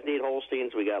 If you guys need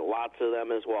Holsteins, we got lots of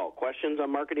them as well. Questions on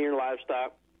marketing your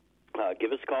livestock?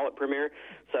 Give us a call at Premier,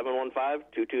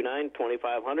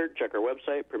 715-229-2500. Check our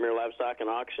website,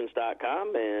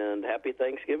 PremierLivestockandAuctions.com, and happy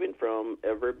Thanksgiving from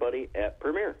everybody at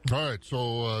Premier. All right,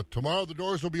 so tomorrow the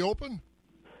doors will be open?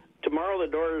 Tomorrow the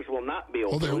doors will not be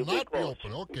open. Oh, they will not be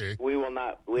open. Okay. We will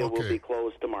not. We will be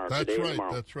closed tomorrow. That's right.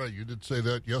 Tomorrow. That's right. You did say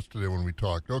that yesterday when we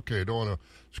talked. Okay, don't want to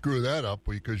screw that up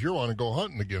because you want to go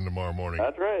hunting again tomorrow morning.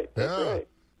 That's right. That's right.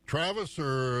 Travis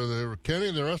or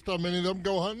Kenny, the rest of them, any of them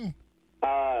go hunting?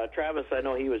 Travis, I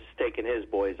know he was taking his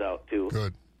boys out too.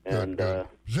 Good. And Does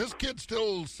this kid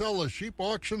still sell a sheep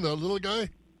auction, the little guy?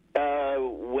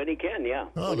 When he can, yeah.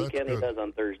 Oh, when he can, good. he does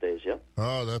on Thursdays, yeah.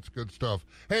 Oh, that's good stuff.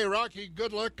 Hey, Rocky,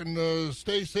 good luck and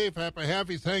stay safe.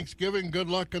 Happy Thanksgiving. Good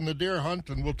luck in the deer hunt,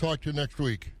 and we'll talk to you next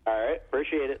week. All right.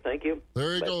 Appreciate it. Thank you.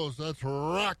 There he goes. That's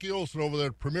Rocky Olson over there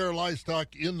at Premier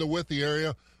Livestock in the Withee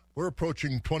area. We're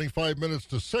approaching 25 minutes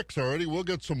to 6 already. We'll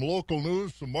get some local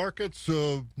news, some markets.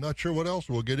 Not sure what else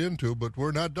we'll get into, but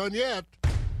we're not done yet.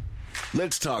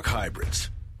 Let's talk hybrids.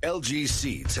 LG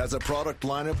Seeds has a product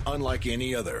lineup unlike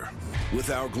any other. With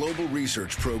our global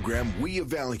research program, we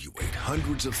evaluate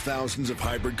hundreds of thousands of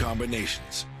hybrid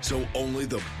combinations, so only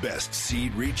the best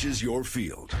seed reaches your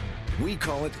field. We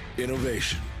call it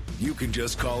innovation. You can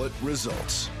just call it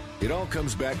results. It all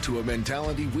comes back to a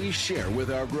mentality we share with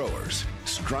our growers.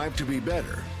 Strive to be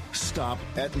better. Stop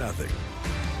at nothing.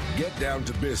 Get down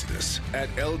to business at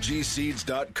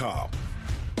lgseeds.com.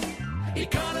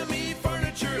 Economy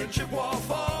Furniture in Chippewa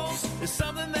Falls is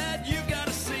something that you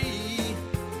gotta see.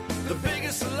 The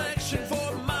biggest selection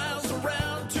for miles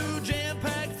around, 2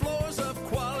 jam-packed floors of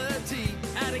quality.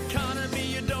 At Economy,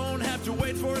 you don't have to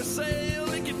wait for a sale.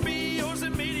 It can be yours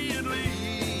immediately.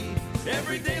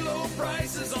 Everyday low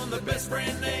prices on the best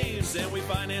brand names, and we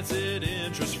finance it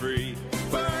interest-free.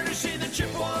 Furnishing the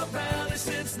Chippewa Valley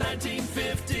since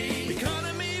 1950.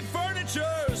 Economy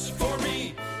Furniture's for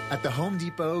me. At the Home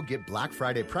Depot, get Black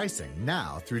Friday pricing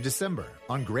now through December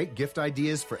on great gift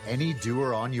ideas for any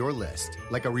doer on your list,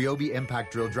 like a Ryobi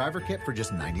Impact Drill Driver Kit for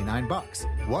just $99.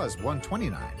 Was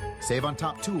 $129. Save on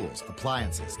top tools,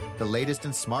 appliances, the latest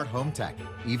in smart home tech,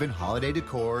 even holiday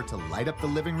decor to light up the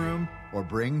living room or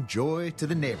bring joy to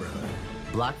the neighborhood.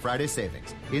 Black Friday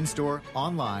savings, in-store,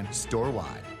 online,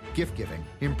 store-wide. Gift giving,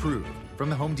 improved. From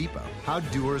the Home Depot, how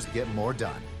doers get more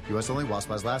done. U.S. only while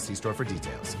supplies last. See store for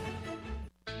details.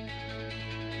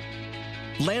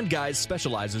 Land Guys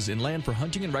specializes in land for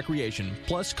hunting and recreation,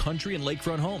 plus country and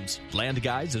lakefront homes. Land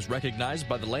Guys is recognized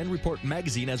by the Land Report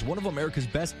magazine as one of America's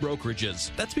best brokerages.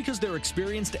 That's because they're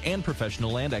experienced and professional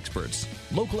land experts.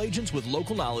 Local agents with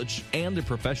local knowledge and their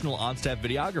professional on-staff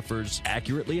videographers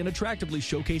accurately and attractively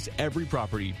showcase every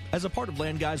property as a part of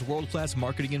Land Guys' world-class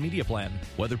marketing and media plan.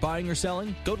 Whether buying or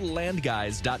selling, go to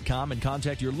landguys.com and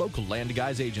contact your local Land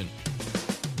Guys agent.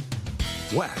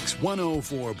 Wax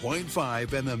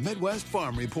 104.5 and the Midwest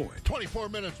Farm Report. 24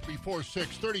 minutes before 6,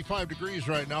 35 degrees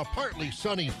right now. Partly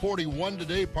sunny, 41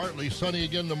 today. Partly sunny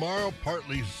again tomorrow.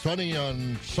 Partly sunny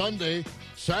on Sunday.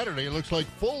 Saturday looks like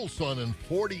full sun and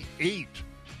 48.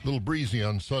 A little breezy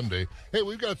on Sunday. Hey,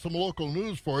 we've got some local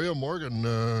news for you. Morgan,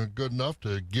 good enough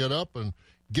to get up and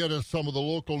get us some of the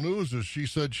local news. As she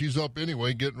said, she's up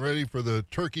anyway, getting ready for the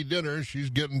turkey dinner. She's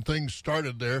getting things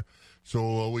started there.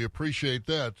 So we appreciate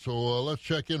that. So let's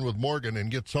check in with Morgan and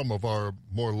get some of our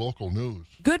more local news.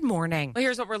 Good morning. Well,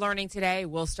 here's what we're learning today.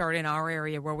 We'll start in our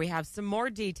area where we have some more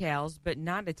details, but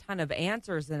not a ton of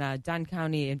answers in a Dunn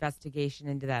County investigation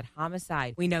into that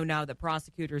homicide. We know now that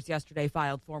prosecutors yesterday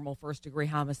filed formal first-degree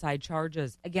homicide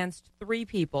charges against 3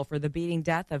 people for the beating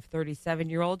death of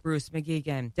 37-year-old Bruce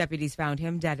McGeegan. Deputies found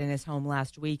him dead in his home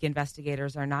last week.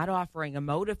 Investigators are not offering a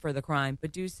motive for the crime,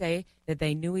 but do say that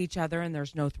they knew each other and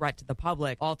there's no threat to the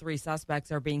public. All 3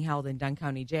 suspects are being held in Dunn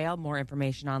County Jail. More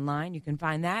information online. You can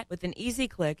find that with an easy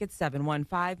click at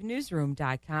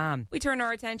 715newsroom.com. We turn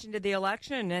our attention to the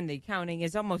election, and the counting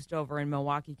is almost over in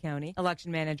Milwaukee County.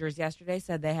 Election managers yesterday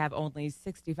said they have only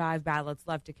 65 ballots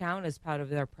left to count as part of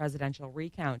their presidential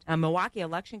recount. Milwaukee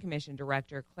Election Commission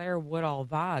Director Claire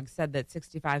Woodall-Vogg said that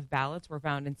 65 ballots were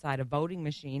found inside a voting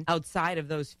machine. Outside of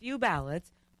those few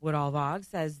ballots, Woodall-Vogg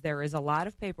says there is a lot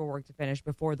of paperwork to finish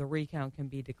before the recount can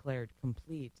be declared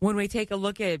complete. When we take a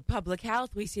look at public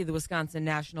health, we see the Wisconsin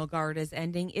National Guard is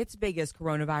ending its biggest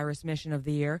coronavirus mission of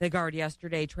the year. The Guard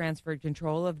yesterday transferred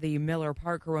control of the Miller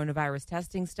Park coronavirus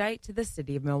testing site to the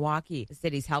city of Milwaukee. The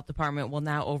city's health department will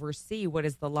now oversee what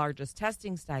is the largest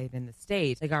testing site in the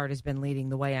state. The Guard has been leading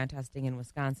the way on testing in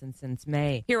Wisconsin since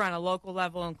May. Here on a local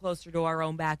level and closer to our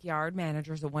own backyard,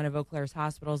 managers at one of Eau Claire's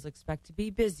hospitals expect to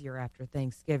be busier after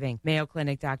Thanksgiving. Mayo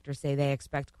Clinic doctors say they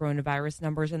expect coronavirus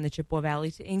numbers in the Chippewa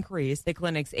Valley to increase. The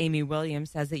clinic's Amy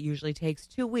Williams says it usually takes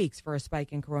 2 weeks for a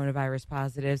spike in coronavirus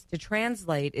positives to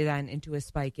translate it into a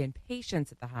spike in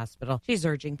patients at the hospital. She's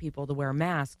urging people to wear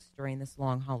masks during this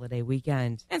long holiday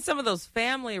weekend. And some of those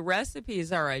family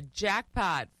recipes are a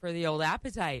jackpot for the old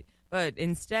appetite. But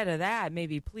instead of that,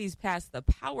 maybe please pass the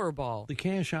Powerball. The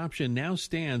cash option now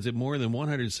stands at more than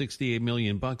 $168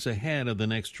 million ahead of the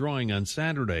next drawing on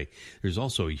Saturday. There's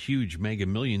also a huge Mega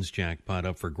Millions jackpot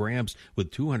up for grabs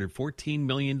with $214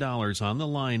 million on the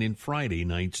line in Friday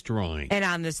night's drawing. And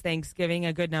on this Thanksgiving,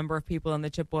 a good number of people in the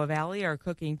Chippewa Valley are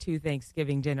cooking 2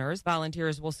 Thanksgiving dinners.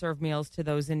 Volunteers will serve meals to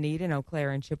those in need in Eau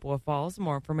Claire and Chippewa Falls.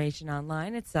 More information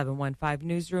online at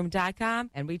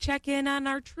 715newsroom.com. And we check in on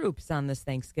our troops on this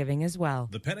Thanksgiving as well.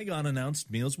 The Pentagon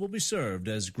announced meals will be served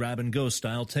as grab-and-go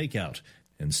style takeout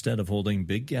instead of holding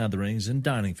big gatherings in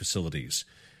dining facilities.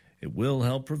 It will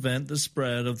help prevent the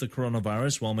spread of the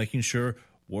coronavirus while making sure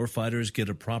warfighters get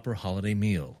a proper holiday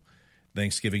meal.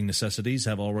 Thanksgiving necessities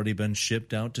have already been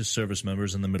shipped out to service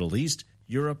members in the Middle East,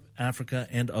 Europe, Africa,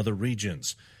 and other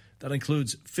regions. That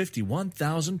includes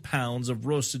 51,000 pounds of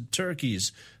roasted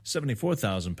turkeys,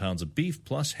 74,000 pounds of beef,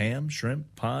 plus ham,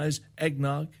 shrimp, pies,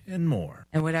 eggnog, and more.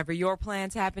 And whatever your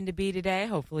plans happen to be today,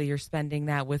 hopefully you're spending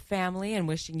that with family and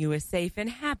wishing you a safe and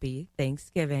happy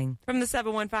Thanksgiving. From the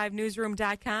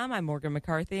 715newsroom.com, I'm Morgan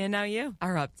McCarthy, and now you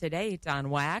are up to date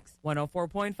on Wax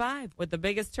 104.5 with the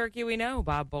biggest turkey we know,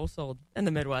 Bob Bosold, and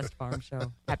the Midwest Farm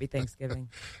Show. Happy Thanksgiving.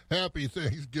 Happy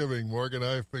Thanksgiving, Morgan.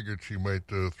 I figured she might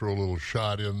throw a little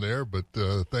shot in there, but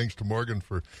thanks to Morgan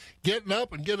for getting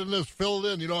up and getting this filled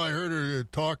in. You know, I heard her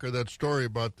talk or that story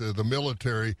about the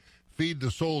military. Feed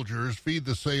the soldiers, feed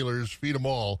the sailors, feed them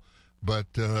all. But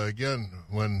again,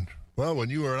 when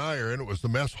you and I are in, it was the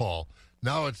mess hall.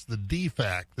 Now it's the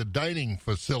DFAC, the dining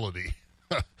facility.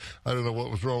 I don't know what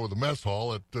was wrong with the mess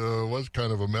hall. It was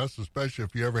kind of a mess, especially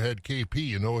if you ever had KP.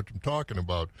 You know what I'm talking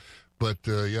about. But,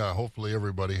 yeah, hopefully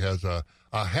everybody has a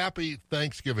happy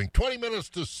Thanksgiving. 20 minutes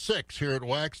to 6 here at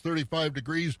Wax, 35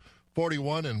 degrees,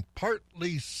 41, and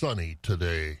partly sunny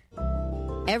today.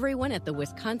 Everyone at the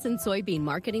Wisconsin Soybean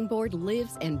Marketing Board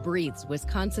lives and breathes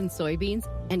Wisconsin soybeans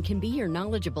and can be your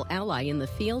knowledgeable ally in the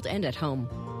field and at home.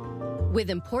 With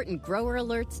important grower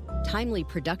alerts, timely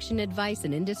production advice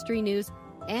and industry news,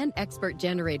 and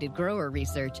expert-generated grower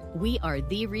research, we are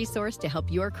the resource to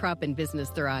help your crop and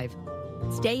business thrive.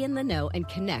 Stay in the know and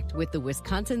connect with the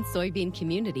Wisconsin soybean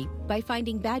community by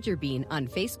finding Badger Bean on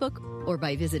Facebook or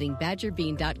by visiting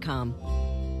badgerbean.com.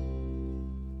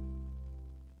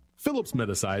 Phillips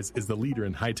Medisize is the leader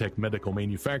in high-tech medical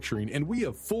manufacturing, and we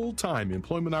have full-time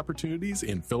employment opportunities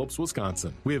in Phillips,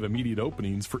 Wisconsin. We have immediate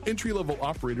openings for entry-level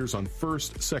operators on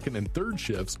first, second, and third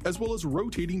shifts, as well as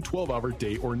rotating 12-hour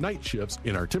day or night shifts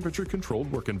in our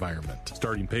temperature-controlled work environment.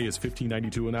 Starting pay is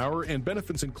 $15.92 an hour, and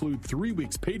benefits include 3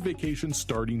 weeks paid vacation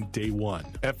starting day one.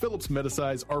 At Phillips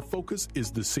Medisize, our focus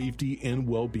is the safety and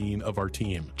well-being of our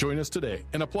team. Join us today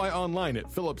and apply online at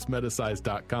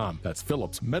phillipsmedisize.com. That's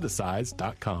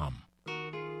phillipsmedisize.com.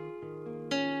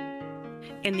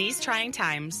 In these trying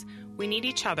times, we need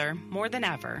each other more than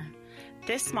ever.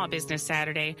 This Small Business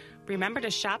Saturday, remember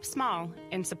to shop small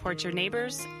and support your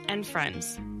neighbors and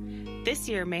friends. This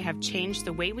year may have changed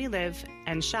the way we live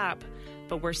and shop,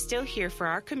 but we're still here for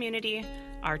our community,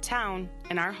 our town,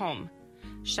 and our home.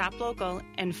 Shop local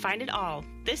and find it all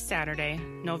this Saturday,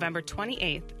 November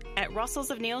 28th at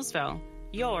Russell's of Neilsville,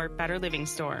 your better living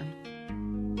store.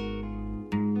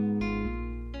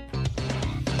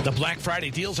 The Black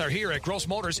Friday deals are here at Gross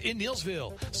Motors in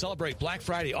Neilsville. Celebrate Black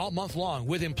Friday all month long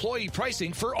with employee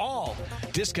pricing for all.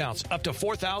 Discounts up to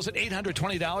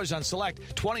 $4,820 on select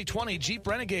 2020 Jeep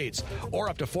Renegades, or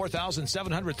up to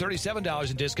 $4,737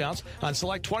 in discounts on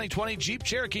select 2020 Jeep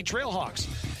Cherokee Trailhawks.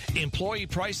 Employee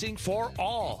pricing for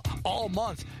all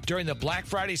month during the Black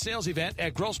Friday sales event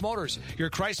at Gross Motors,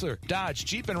 your Chrysler, Dodge,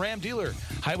 Jeep, and Ram dealer,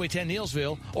 Highway 10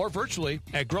 Neilsville, or virtually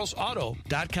at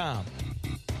grossauto.com.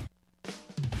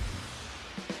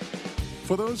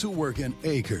 For those who work in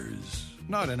acres,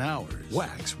 not in hours,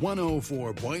 Wax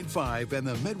 104.5 and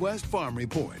the Midwest Farm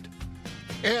Report.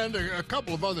 And a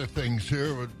couple of other things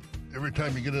here. Every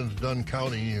time you get into Dunn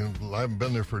County, I haven't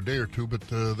been there for a day or two, but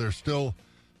they're still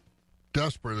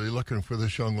desperately looking for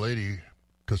this young lady,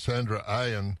 Cassandra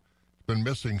Ian. Been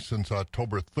missing since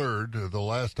October 3rd. The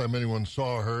last time anyone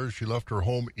saw her, she left her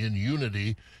home in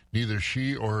Unity. Neither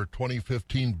she or her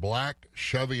 2015 black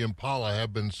Chevy Impala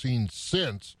have been seen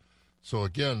since. So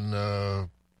again,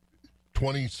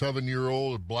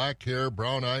 27-year-old, black hair,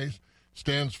 brown eyes,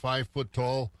 stands 5 foot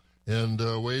tall, and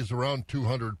weighs around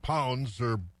 200 pounds.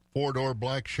 Her four-door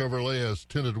black Chevrolet has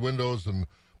tinted windows and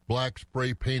black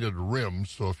spray-painted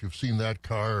rims. So if you've seen that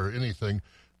car or anything,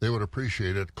 they would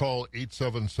appreciate it. Call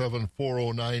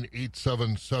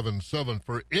 877-409-8777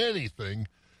 for anything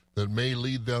that may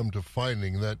lead them to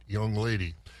finding that young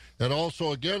lady. And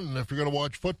also, again, if you're going to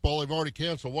watch football, they've already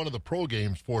canceled one of the pro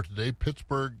games for today.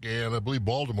 Pittsburgh and I believe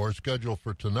Baltimore, scheduled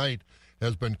for tonight,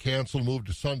 has been canceled, moved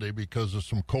to Sunday because of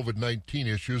some COVID-19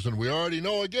 issues. And we already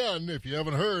know, again, if you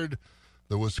haven't heard,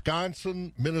 the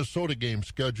Wisconsin-Minnesota game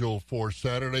scheduled for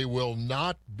Saturday will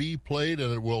not be played,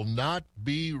 and it will not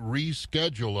be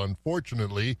rescheduled,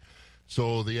 unfortunately.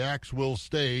 So the Axe will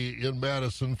stay in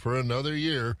Madison for another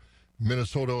year.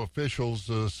 Minnesota officials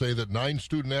say that 9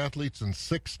 student athletes and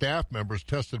 6 staff members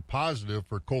tested positive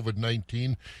for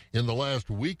COVID-19 in the last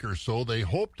week or so. They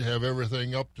hope to have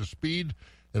everything up to speed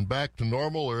and back to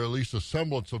normal, or at least a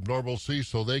semblance of normalcy,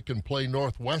 so they can play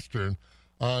Northwestern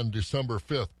on December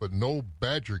 5th, but no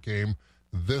Badger game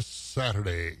this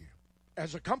Saturday.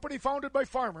 As a company founded by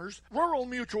farmers, Rural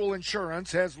Mutual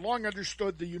Insurance has long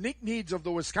understood the unique needs of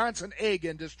the Wisconsin ag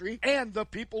industry and the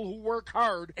people who work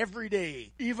hard every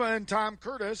day. Eva and Tom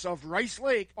Curtis of Rice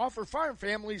Lake offer farm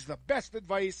families the best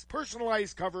advice,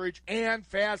 personalized coverage, and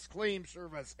fast claim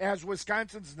service. As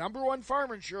Wisconsin's #1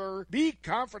 farm insurer, be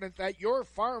confident that your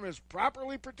farm is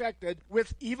properly protected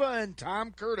with Eva and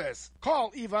Tom Curtis.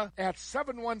 Call Eva at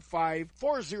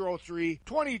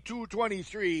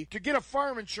 715-403-2223 to get a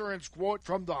farm insurance quote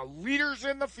from the leaders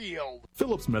in the field.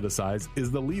 Phillips Medisize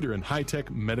is the leader in high-tech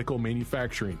medical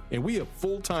manufacturing, and we have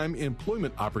full-time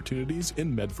employment opportunities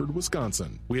in Medford,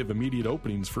 Wisconsin. We have immediate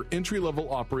openings for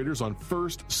entry-level operators on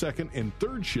first, second, and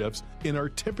third shifts in our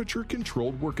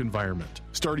temperature-controlled work environment.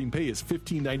 Starting pay is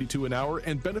 $15.92 an hour,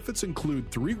 and benefits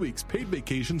include 3 weeks paid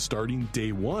vacation starting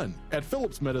day 1. At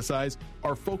Phillips Medisize,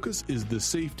 our focus is the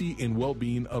safety and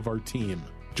well-being of our team.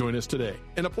 Join us today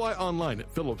and apply online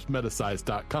at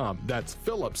phillipsmedisize.com. That's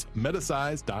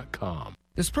phillipsmedisize.com.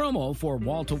 This promo for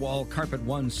Wall-to-Wall Carpet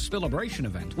One's Spillabration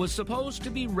event was supposed to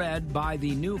be read by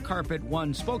the new Carpet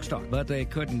One spokesdog, but they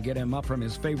couldn't get him up from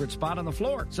his favorite spot on the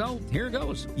floor. So here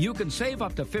goes. You can save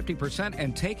up to 50%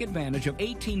 and take advantage of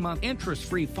 18-month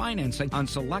interest-free financing on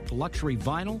select luxury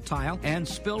vinyl, tile, and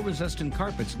spill-resistant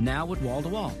carpets now at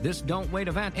Wall-to-Wall. This Don't Wait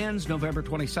event ends November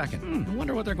 22nd. I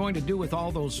wonder what they're going to do with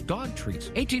all those dog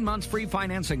treats. 18 months free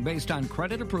financing based on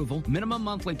credit approval, minimum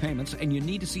monthly payments, and you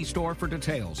need to see store for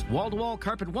details. Wall-to-Wall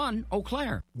Carpet One, Eau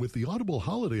Claire. With the Audible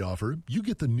holiday offer, you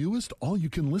get the newest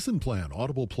all-you-can-listen plan,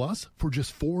 Audible Plus, for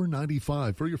just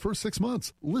 $4.95 for your first 6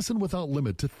 months. Listen without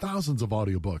limit to thousands of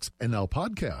audiobooks and now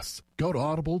podcasts. Go to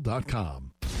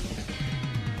audible.com.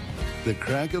 The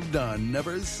crack of dawn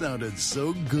never sounded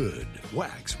so good.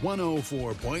 Wax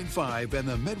 104.5 and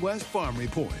the Midwest Farm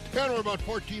Report. And we're about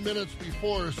 14 minutes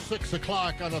before 6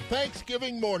 o'clock on a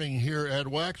Thanksgiving morning here at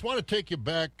Wax. I want to take you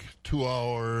back to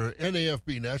our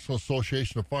NAFB, National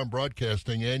Association of Farm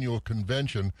Broadcasting, annual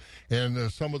convention,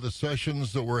 and some of the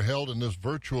sessions that were held in this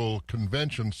virtual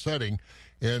convention setting.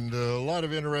 And a lot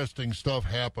of interesting stuff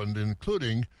happened,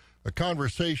 including a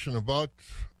conversation about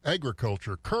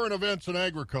agriculture, current events in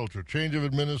agriculture, change of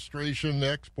administration,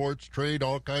 exports, trade,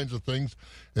 all kinds of things,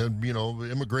 and,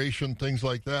 immigration, things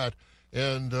like that.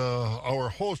 And our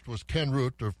host was Ken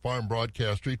Root, the farm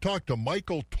broadcaster. He talked to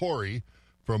Michael Torrey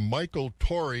from Michael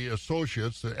Torrey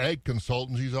Associates, the ag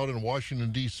consultants. He's out in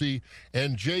Washington, D.C.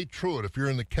 And Jay Truitt. If you're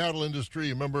in the cattle industry,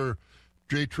 you remember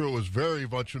Jay Truitt was very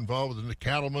much involved with the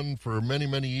cattlemen for many,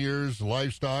 many years,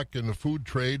 livestock and the food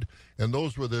trade. And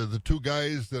those were the two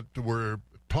guys that were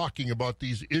talking about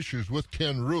these issues with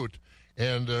Ken Root.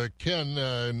 And Ken,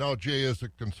 now Jay is a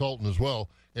consultant as well.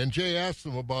 And Jay asked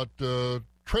him about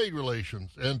trade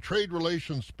relations, and trade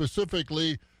relations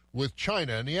specifically with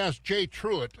China. And he asked Jay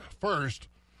Truitt first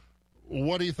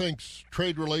what he thinks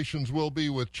trade relations will be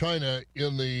with China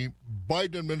in the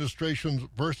Biden administration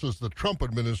versus the Trump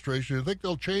administration. Do you think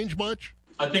they'll change much?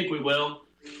 I think we will.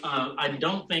 I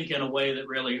don't think in a way that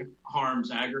really harms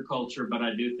agriculture, but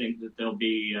I do think that there'll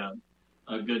be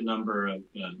a good number of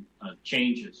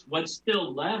changes. What's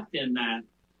still left in that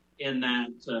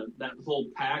whole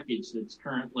package that's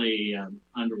currently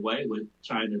underway with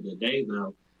China today,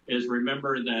 though, is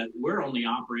remember that we're only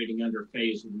operating under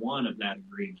phase 1 of that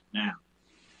agreement now.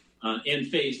 In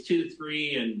phase 2,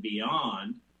 3, and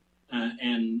beyond,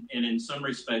 and in some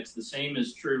respects, the same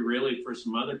is true really for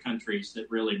some other countries that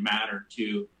really matter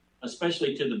to,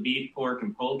 especially to the beef, pork,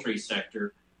 and poultry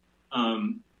sector.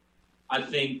 I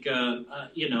think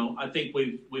I think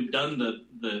we've done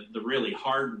the really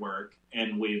hard work,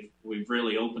 and we've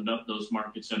really opened up those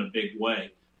markets in a big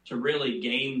way to really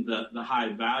gain the high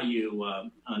value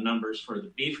numbers for the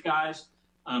beef guys.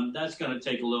 That's going to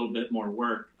take a little bit more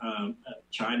work.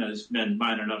 China's been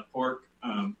buying enough pork.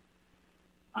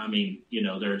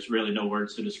 There's really no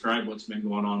words to describe what's been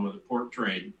going on with the pork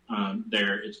trade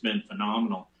there. It's been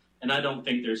phenomenal. And I don't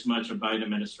think there's much a Biden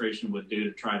administration would do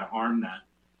to try to harm that.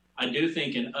 I do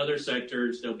think in other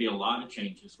sectors, there'll be a lot of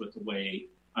changes with the way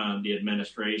the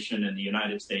administration and the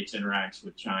United States interacts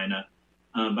with China.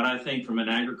 But I think from an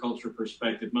agriculture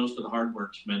perspective, most of the hard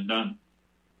work's been done.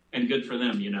 And good for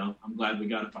them, I'm glad we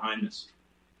got it behind us.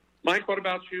 Mike, what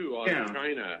about you on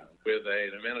China with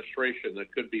an administration that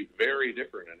could be very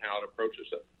different in how it approaches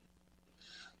it?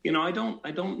 I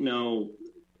don't know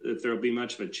if there'll be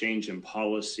much of a change in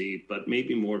policy, but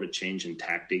maybe more of a change in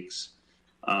tactics.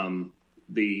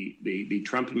 The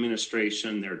Trump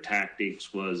administration, their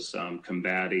tactics was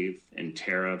combative and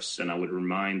tariffs, and I would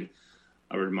remind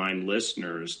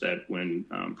listeners that when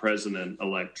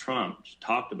President-elect Trump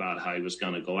talked about how he was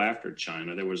going to go after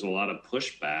China, there was a lot of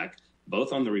pushback,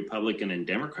 both on the Republican and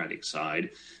Democratic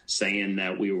side, saying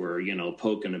that we were,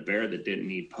 poking a bear that didn't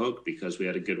need poked because we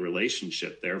had a good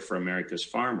relationship there for America's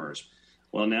farmers.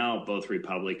 Well, now both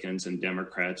Republicans and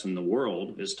Democrats in the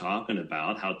world is talking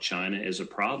about how China is a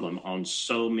problem on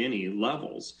so many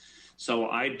levels. So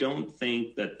I don't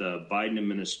think that the Biden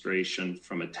administration,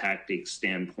 from a tactics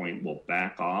standpoint, will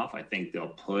back off. I think they'll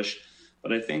push,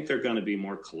 but I think they're going to be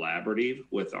more collaborative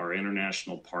with our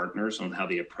international partners on how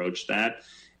they approach that.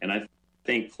 And I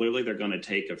think clearly they're going to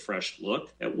take a fresh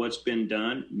look at what's been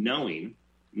done, knowing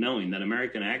that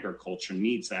American agriculture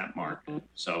needs that market.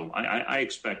 So I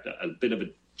expect a bit of a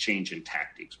change in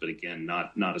tactics, but again,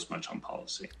 not as much on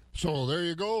policy. So there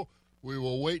you go. We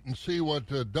will wait and see what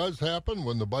does happen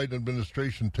when the Biden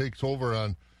administration takes over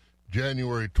on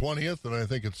January 20th, and I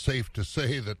think it's safe to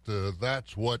say that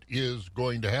that's what is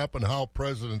going to happen. How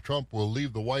President Trump will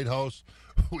leave the White House,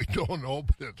 we don't know,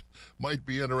 but it might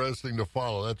be interesting to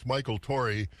follow. That's Michael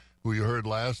Torrey, who you heard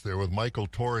last there with Michael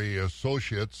Torrey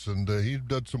Associates, and he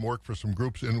did some work for some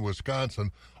groups in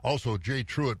Wisconsin. Also, Jay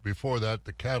Truitt, before that,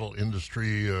 the cattle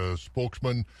industry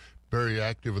spokesman, very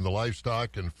active in the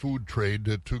livestock and food trade.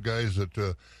 Two guys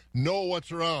that know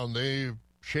what's around. They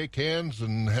shake hands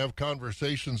and have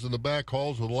conversations in the back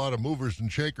halls with a lot of movers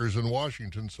and shakers in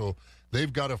Washington, so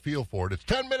they've got a feel for it. It's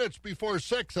 10 minutes before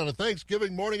 6 on a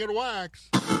Thanksgiving morning at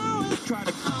Wax.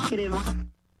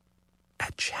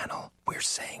 At Channel, we're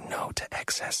saying no to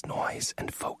excess noise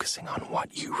and focusing on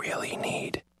what you really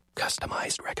need.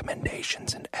 Customized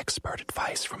recommendations and expert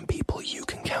advice from people you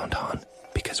can count on.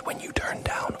 Because when you turn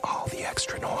down all the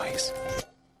extra noise,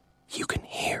 you can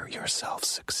hear yourself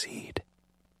succeed.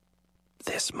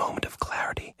 This moment of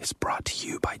clarity is brought to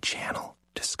you by Channel.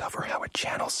 Discover how a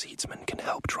Channel seedsman can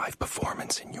help drive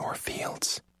performance in your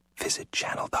fields. Visit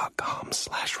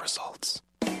channel.com/results.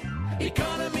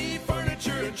 Economy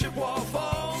Furniture in Chippewa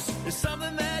Falls is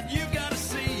something that you've got to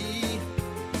see.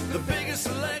 The biggest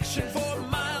selection for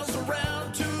miles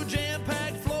around, 2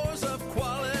 jam-packed floors of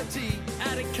quality.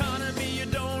 At Economy, you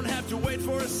don't have to wait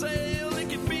for a sale. It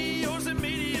can be yours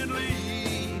immediately.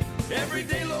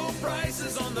 Everyday low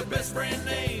prices on the best brand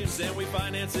names, and we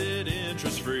finance it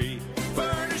interest-free.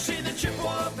 Furnishing the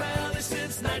Chippewa Valley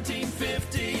since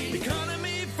 1950.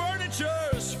 Economy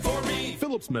Furniture's for me.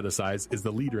 Phillips Phillips Medisize is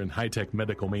the leader in high-tech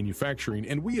medical manufacturing,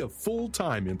 and we have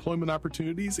full-time employment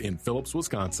opportunities in Phillips,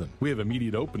 Wisconsin. We have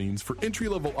immediate openings for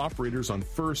entry-level operators on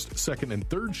first, second, and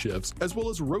third shifts, as well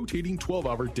as rotating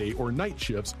 12-hour day or night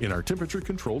shifts in our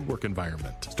temperature-controlled work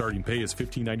environment. Starting pay is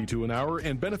 $15.92 an hour,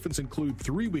 and benefits include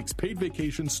 3 weeks paid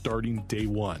vacation starting day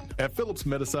one. At Phillips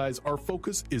Medisize, our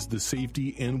focus is the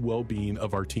safety and well-being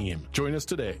of our team. Join us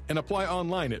today and apply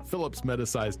online at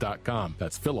phillipsmedisize.com.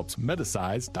 That's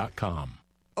phillipsmedisize.com.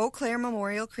 Eau Claire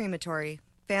Memorial Crematory,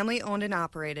 family owned and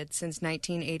operated since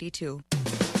 1982.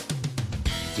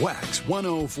 Wax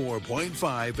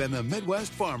 104.5 and the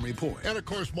Midwest Farm Report. And, of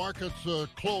course, markets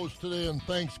closed today on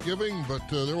Thanksgiving, but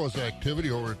there was activity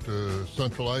over at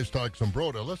Central Livestock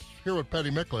Zumbrota. Let's hear what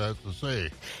Patty Mikla has to say.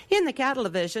 In the cattle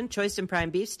division, choice and prime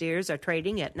beef steers are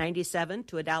trading at $97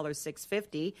 to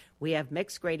 $1.650. We have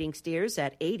mixed grading steers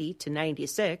at $80 to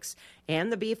 $96,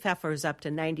 and the beef heifers up to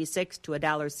 $96 to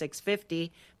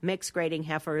 $1.650. Mixed grading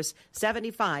heifers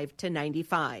 $75 to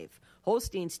 $95.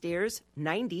 Holstein steers,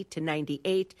 90 to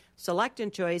 98. Select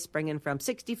and choice bringing from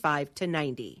 65 to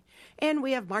 90. And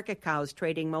we have market cows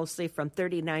trading mostly from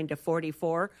 39 to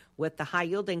 44, with the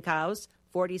high-yielding cows,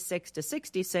 46 to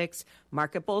 66.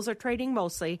 Market bulls are trading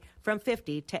mostly from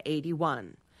 50 to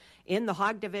 81. In the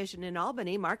hog division in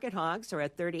Albany, market hogs are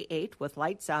at 38, with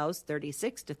light sows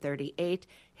 36 to 38,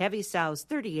 heavy sows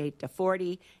 38 to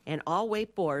 40, and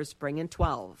all-weight boars bringing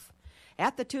 12.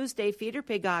 At the Tuesday feeder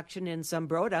pig auction in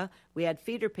Zumbrota, we had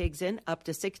feeder pigs in up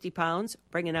to 60 pounds,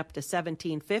 bringing up to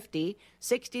 $17.50,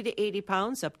 60 to 80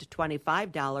 pounds up to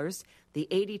 $25. The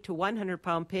 80 to 100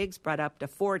 pound pigs brought up to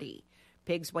 $40.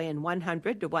 Pigs weighing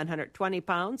 100 to 120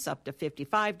 pounds up to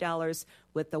 $55,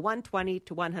 with the 120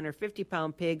 to 150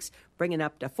 pound pigs bringing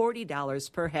up to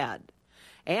 $40 per head.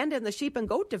 And in the sheep and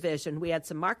goat division, we had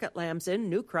some market lambs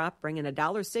in, new crop bringing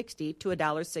 $1.60 to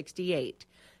 $1.68.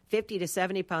 50 to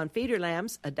 70 pound feeder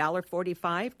lambs,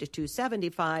 $1.45 to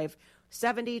 $2.75.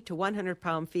 70 to 100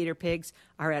 pound feeder pigs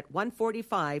are at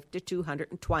 $145 to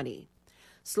 $220.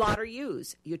 Slaughter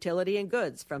ewes, utility and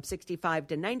goods from 65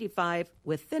 to 95,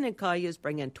 with thin and cull ewes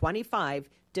bringing 25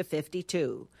 to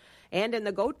 52. And in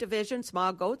the goat division,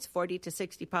 small goats 40 to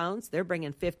 60 pounds, they're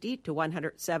bringing $50 to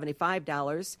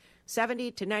 $175.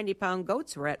 70 to 90 pound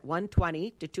goats were at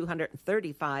 $120 to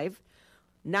 $235.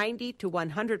 90 to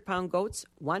 100 pound goats,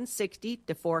 $160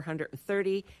 to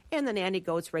 $430, and the nanny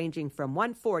goats ranging from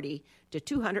 $140 to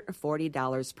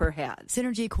 $240 per head.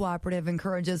 Synergy Cooperative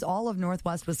encourages all of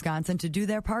Northwest Wisconsin to do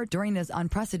their part during this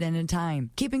unprecedented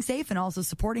time, keeping safe and also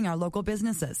supporting our local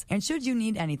businesses. And should you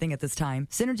need anything at this time,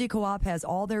 Synergy Co-op has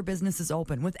all their businesses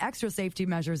open with extra safety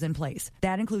measures in place.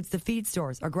 That includes the feed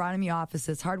stores, agronomy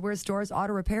offices, hardware stores,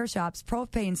 auto repair shops,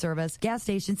 propane service, gas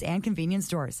stations, and convenience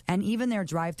stores, and even their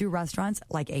drive-through restaurants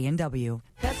like A&W.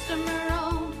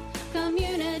 Customer-owned,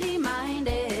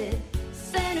 community-minded,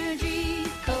 Synergy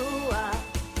Co-op.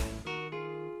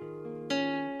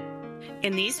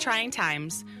 In these trying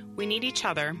times, we need each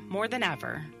other more than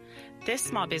ever. This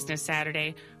Small Business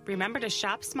Saturday, remember to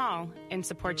shop small and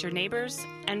support your neighbors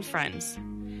and friends.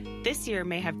 This year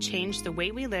may have changed the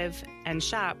way we live and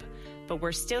shop, but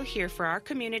we're still here for our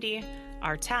community,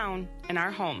 our town, and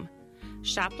our home.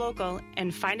 Shop local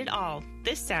and find it all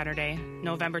this Saturday,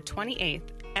 November 28th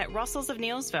at Russell's of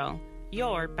Neilsville,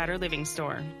 your better living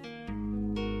store.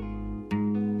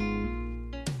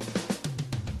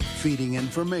 Feeding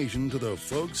information to the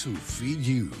folks who feed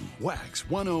you. Wax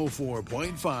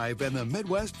 104.5 and the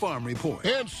Midwest Farm Report.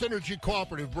 And Synergy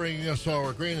Cooperative bringing us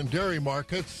our grain and dairy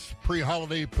markets.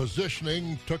 Pre-holiday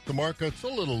positioning took the markets a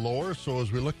little lower, so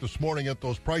as we look this morning at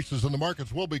those prices, and the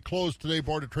markets will be closed today.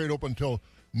 Board of Trade open until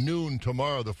noon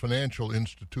tomorrow, the financial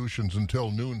institutions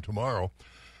until noon tomorrow.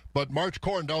 But March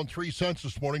corn down 3 cents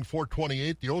this morning,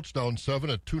 $4.28. The oats down 7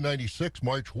 at $2.96.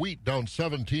 March wheat down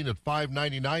 17 at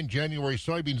 $5.99. January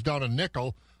soybeans down a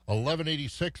nickel,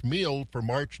 $11.86. Meal for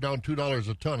March down $2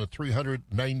 a ton at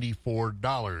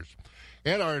 $394.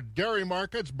 And our dairy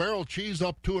markets, barrel cheese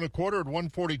up 2 1/4 at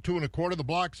 $142 1/4. The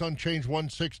blocks unchanged,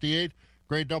 $168.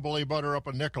 Grade AA butter up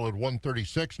a nickel at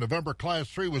 $136. November class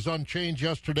 3 was unchanged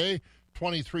yesterday,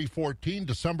 $23.14.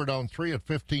 December down 3 at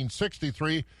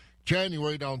 $15.63.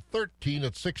 January down 13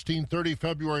 at $16.30.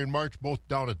 February and March both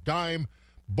down a dime,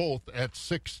 both at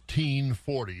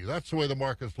 $16.40. That's the way the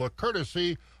markets look,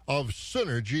 courtesy of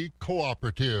Synergy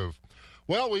Cooperative.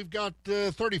 Well, we've got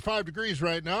 35 degrees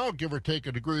right now, give or take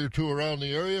a degree or two around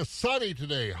the area. Sunny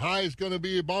today. High is going to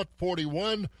be about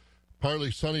 41.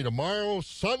 Partly sunny tomorrow.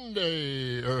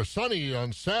 Sunny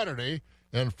on Saturday,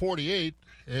 and 48.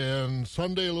 And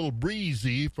Sunday a little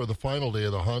breezy for the final day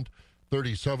of the hunt.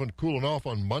 37, cooling off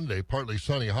on Monday, partly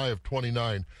sunny, high of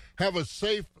 29. Have a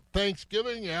safe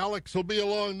Thanksgiving. Alex will be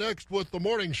along next with the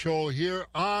morning show here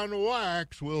on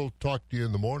Wax. We'll talk to you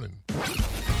in the morning.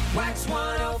 Wax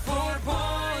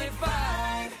 104.5.